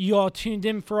you all tuned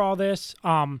in for all this.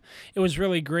 It was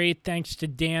really great. Thanks to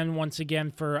Dan once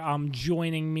again for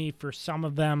joining me for some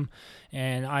of them,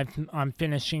 and I'm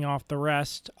finishing off the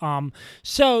rest.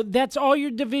 So that's all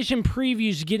your division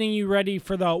previews, getting you ready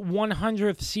for the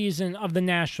 100th season of the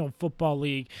National Football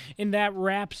League, and that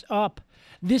wraps up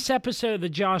this episode of the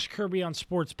Josh Kirby on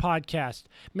Sports podcast.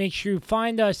 Make sure you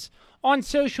find us on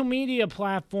social media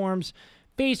platforms,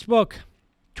 Facebook,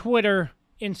 Twitter,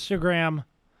 Instagram,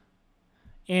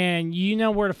 and you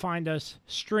know where to find us.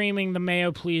 Streaming the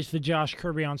Mayo Please, the Josh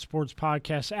Kirby on Sports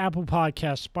podcast, Apple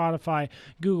Podcasts, Spotify,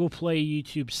 Google Play,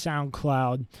 YouTube,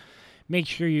 SoundCloud. Make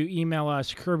sure you email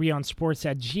us,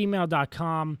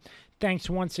 kirbyonsports@gmail.com. Thanks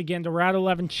once again to Route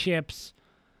 11 Chips,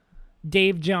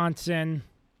 Dave Johnson,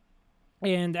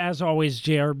 and as always,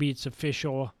 JR Beats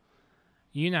Official.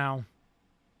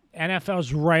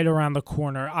 NFL's right around the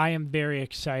corner. I am very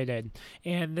excited.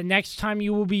 And the next time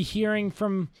you will be hearing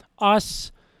from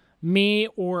us, me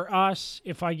or us,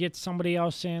 if I get somebody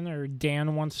else in or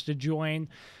Dan wants to join,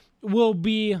 will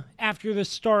be after the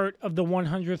start of the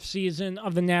 100th season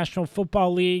of the National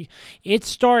Football League. It's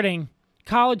starting.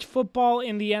 College football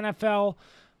and the NFL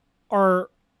are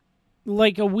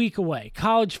like a week away.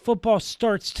 College football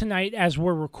starts tonight as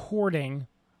we're recording.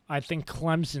 I think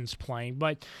Clemson's playing,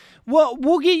 but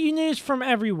we'll get you news from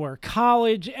everywhere.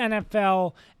 College,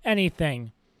 NFL,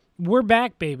 anything. We're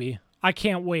back, baby. I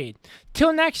can't wait.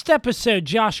 Till next episode,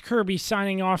 Josh Kirby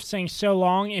signing off, saying so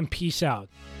long and peace out.